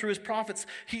spoken through his prophets.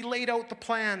 He laid out the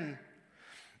plan.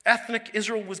 Ethnic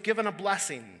Israel was given a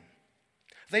blessing.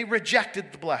 They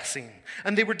rejected the blessing,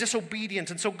 and they were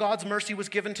disobedient, and so God's mercy was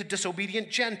given to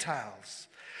disobedient Gentiles,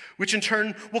 which in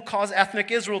turn will cause ethnic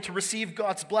Israel to receive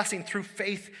God's blessing through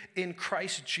faith in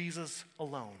Christ Jesus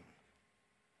alone.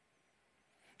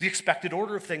 The expected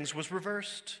order of things was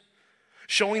reversed,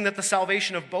 showing that the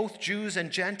salvation of both Jews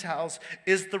and Gentiles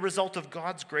is the result of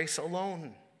God's grace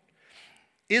alone.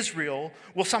 Israel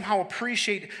will somehow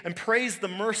appreciate and praise the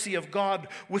mercy of God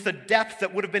with a depth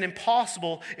that would have been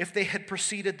impossible if they had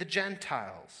preceded the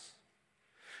Gentiles.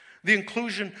 The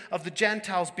inclusion of the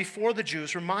Gentiles before the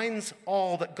Jews reminds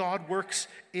all that God works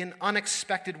in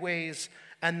unexpected ways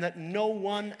and that no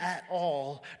one at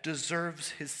all deserves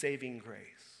his saving grace.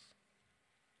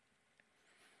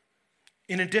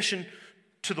 In addition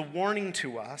to the warning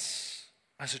to us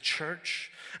as a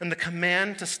church and the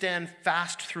command to stand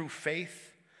fast through faith,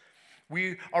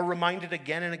 we are reminded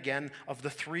again and again of the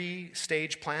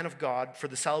 3-stage plan of God for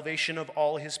the salvation of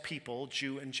all his people,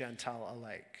 Jew and Gentile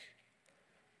alike.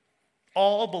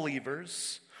 All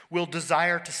believers will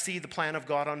desire to see the plan of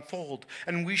God unfold,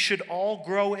 and we should all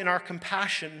grow in our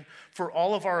compassion for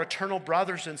all of our eternal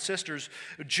brothers and sisters,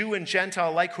 Jew and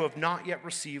Gentile alike, who have not yet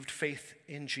received faith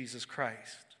in Jesus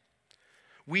Christ.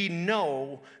 We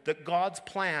know that God's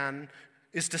plan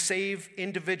is to save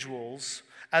individuals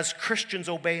as Christians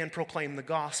obey and proclaim the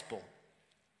gospel.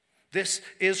 This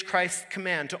is Christ's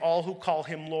command to all who call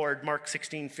him Lord, Mark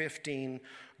 16:15.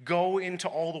 Go into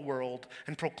all the world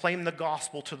and proclaim the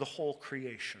gospel to the whole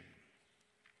creation.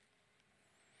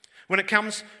 When it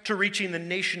comes to reaching the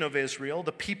nation of Israel,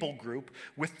 the people group,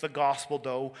 with the gospel,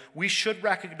 though, we should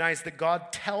recognize that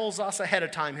God tells us ahead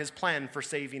of time his plan for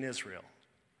saving Israel.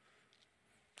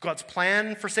 God's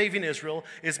plan for saving Israel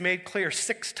is made clear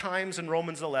 6 times in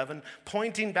Romans 11,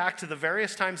 pointing back to the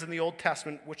various times in the Old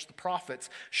Testament which the prophets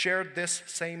shared this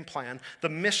same plan, the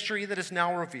mystery that is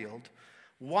now revealed.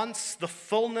 Once the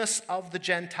fullness of the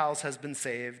Gentiles has been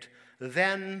saved,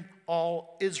 then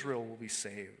all Israel will be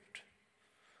saved.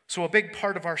 So a big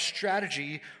part of our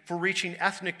strategy for reaching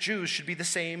ethnic Jews should be the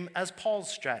same as Paul's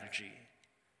strategy.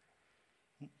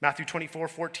 Matthew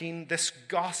 24:14, this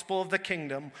gospel of the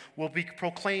kingdom will be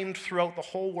proclaimed throughout the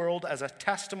whole world as a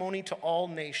testimony to all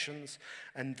nations,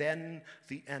 and then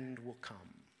the end will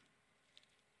come.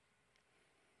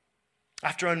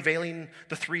 After unveiling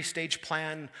the 3-stage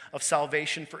plan of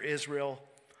salvation for Israel,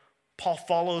 Paul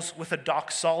follows with a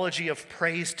doxology of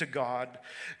praise to God,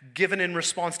 given in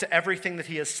response to everything that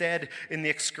he has said in the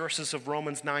excursus of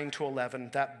Romans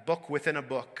 9-11, that book within a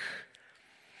book.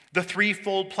 The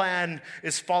threefold plan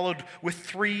is followed with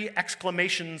 3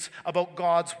 exclamations about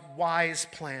God's wise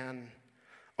plan.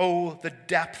 Oh, the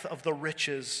depth of the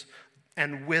riches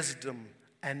and wisdom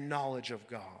and knowledge of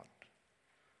God.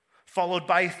 Followed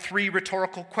by 3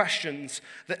 rhetorical questions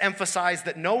that emphasize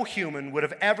that no human would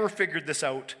have ever figured this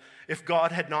out if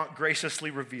God had not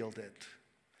graciously revealed it.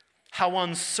 How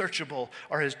unsearchable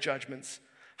are his judgments,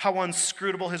 how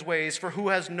inscrutable his ways, for who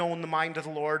has known the mind of the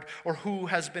Lord, or who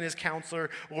has been his counselor,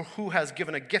 or who has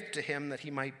given a gift to him that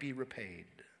he might be repaid?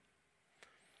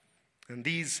 And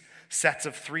these sets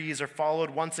of 3s are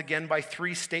followed once again by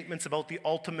 3 statements about the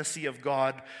ultimacy of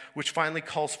God, which finally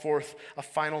calls forth a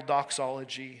final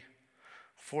doxology.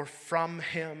 For from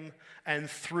him and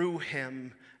through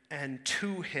him and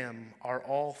to him are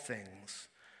all things.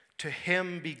 To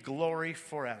him be glory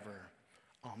forever.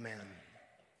 Amen.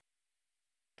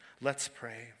 Let's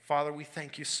pray. Father, we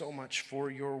thank you so much for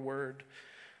your word.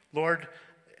 Lord,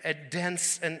 a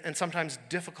dense and sometimes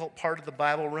difficult part of the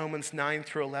Bible, Romans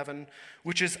 9-11,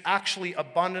 which is actually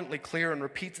abundantly clear and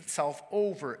repeats itself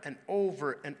over and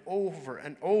over and over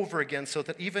and over again, so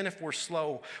that even if we're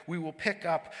slow, we will pick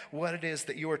up what it is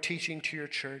that you are teaching to your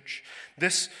church.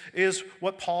 This is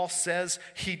what Paul says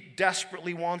he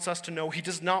desperately wants us to know. He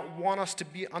does not want us to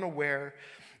be unaware.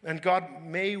 And God,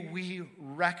 may we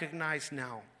recognize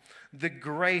now the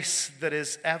grace that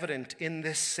is evident in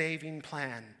this saving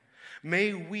plan.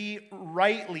 May we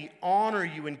rightly honor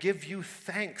you and give you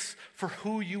thanks for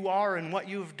who you are and what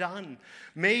you have done.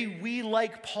 May we,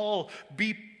 like Paul,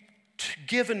 be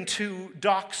given to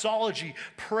doxology,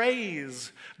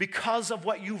 praise, because of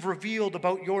what you've revealed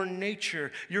about your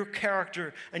nature, your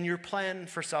character, and your plan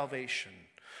for salvation.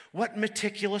 What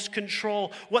meticulous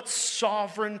control, what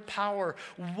sovereign power,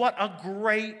 what a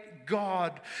great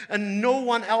God. And no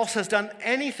one else has done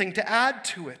anything to add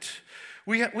to it.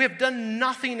 We have done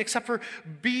nothing except for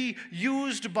be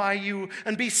used by you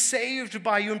and be saved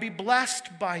by you and be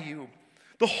blessed by you.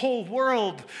 The whole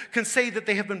world can say that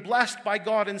they have been blessed by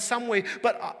God in some way,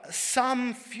 but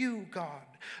some few, God,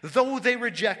 though they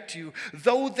reject you,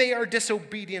 though they are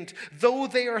disobedient, though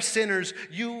they are sinners,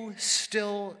 you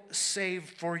still save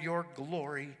for your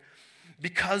glory.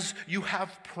 Because you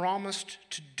have promised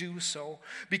to do so,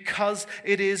 because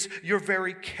it is your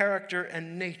very character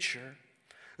and nature.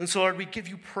 And so, Lord, we give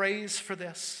you praise for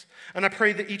this. And I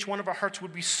pray that each one of our hearts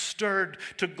would be stirred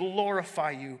to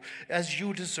glorify you as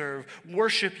you deserve,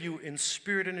 worship you in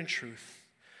spirit and in truth.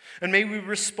 And may we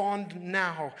respond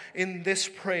now in this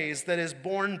praise that is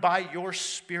born by your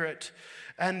Spirit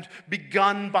and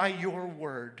begun by your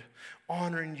word,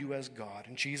 honoring you as God.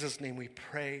 In Jesus' name we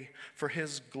pray for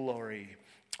his glory.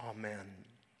 Amen.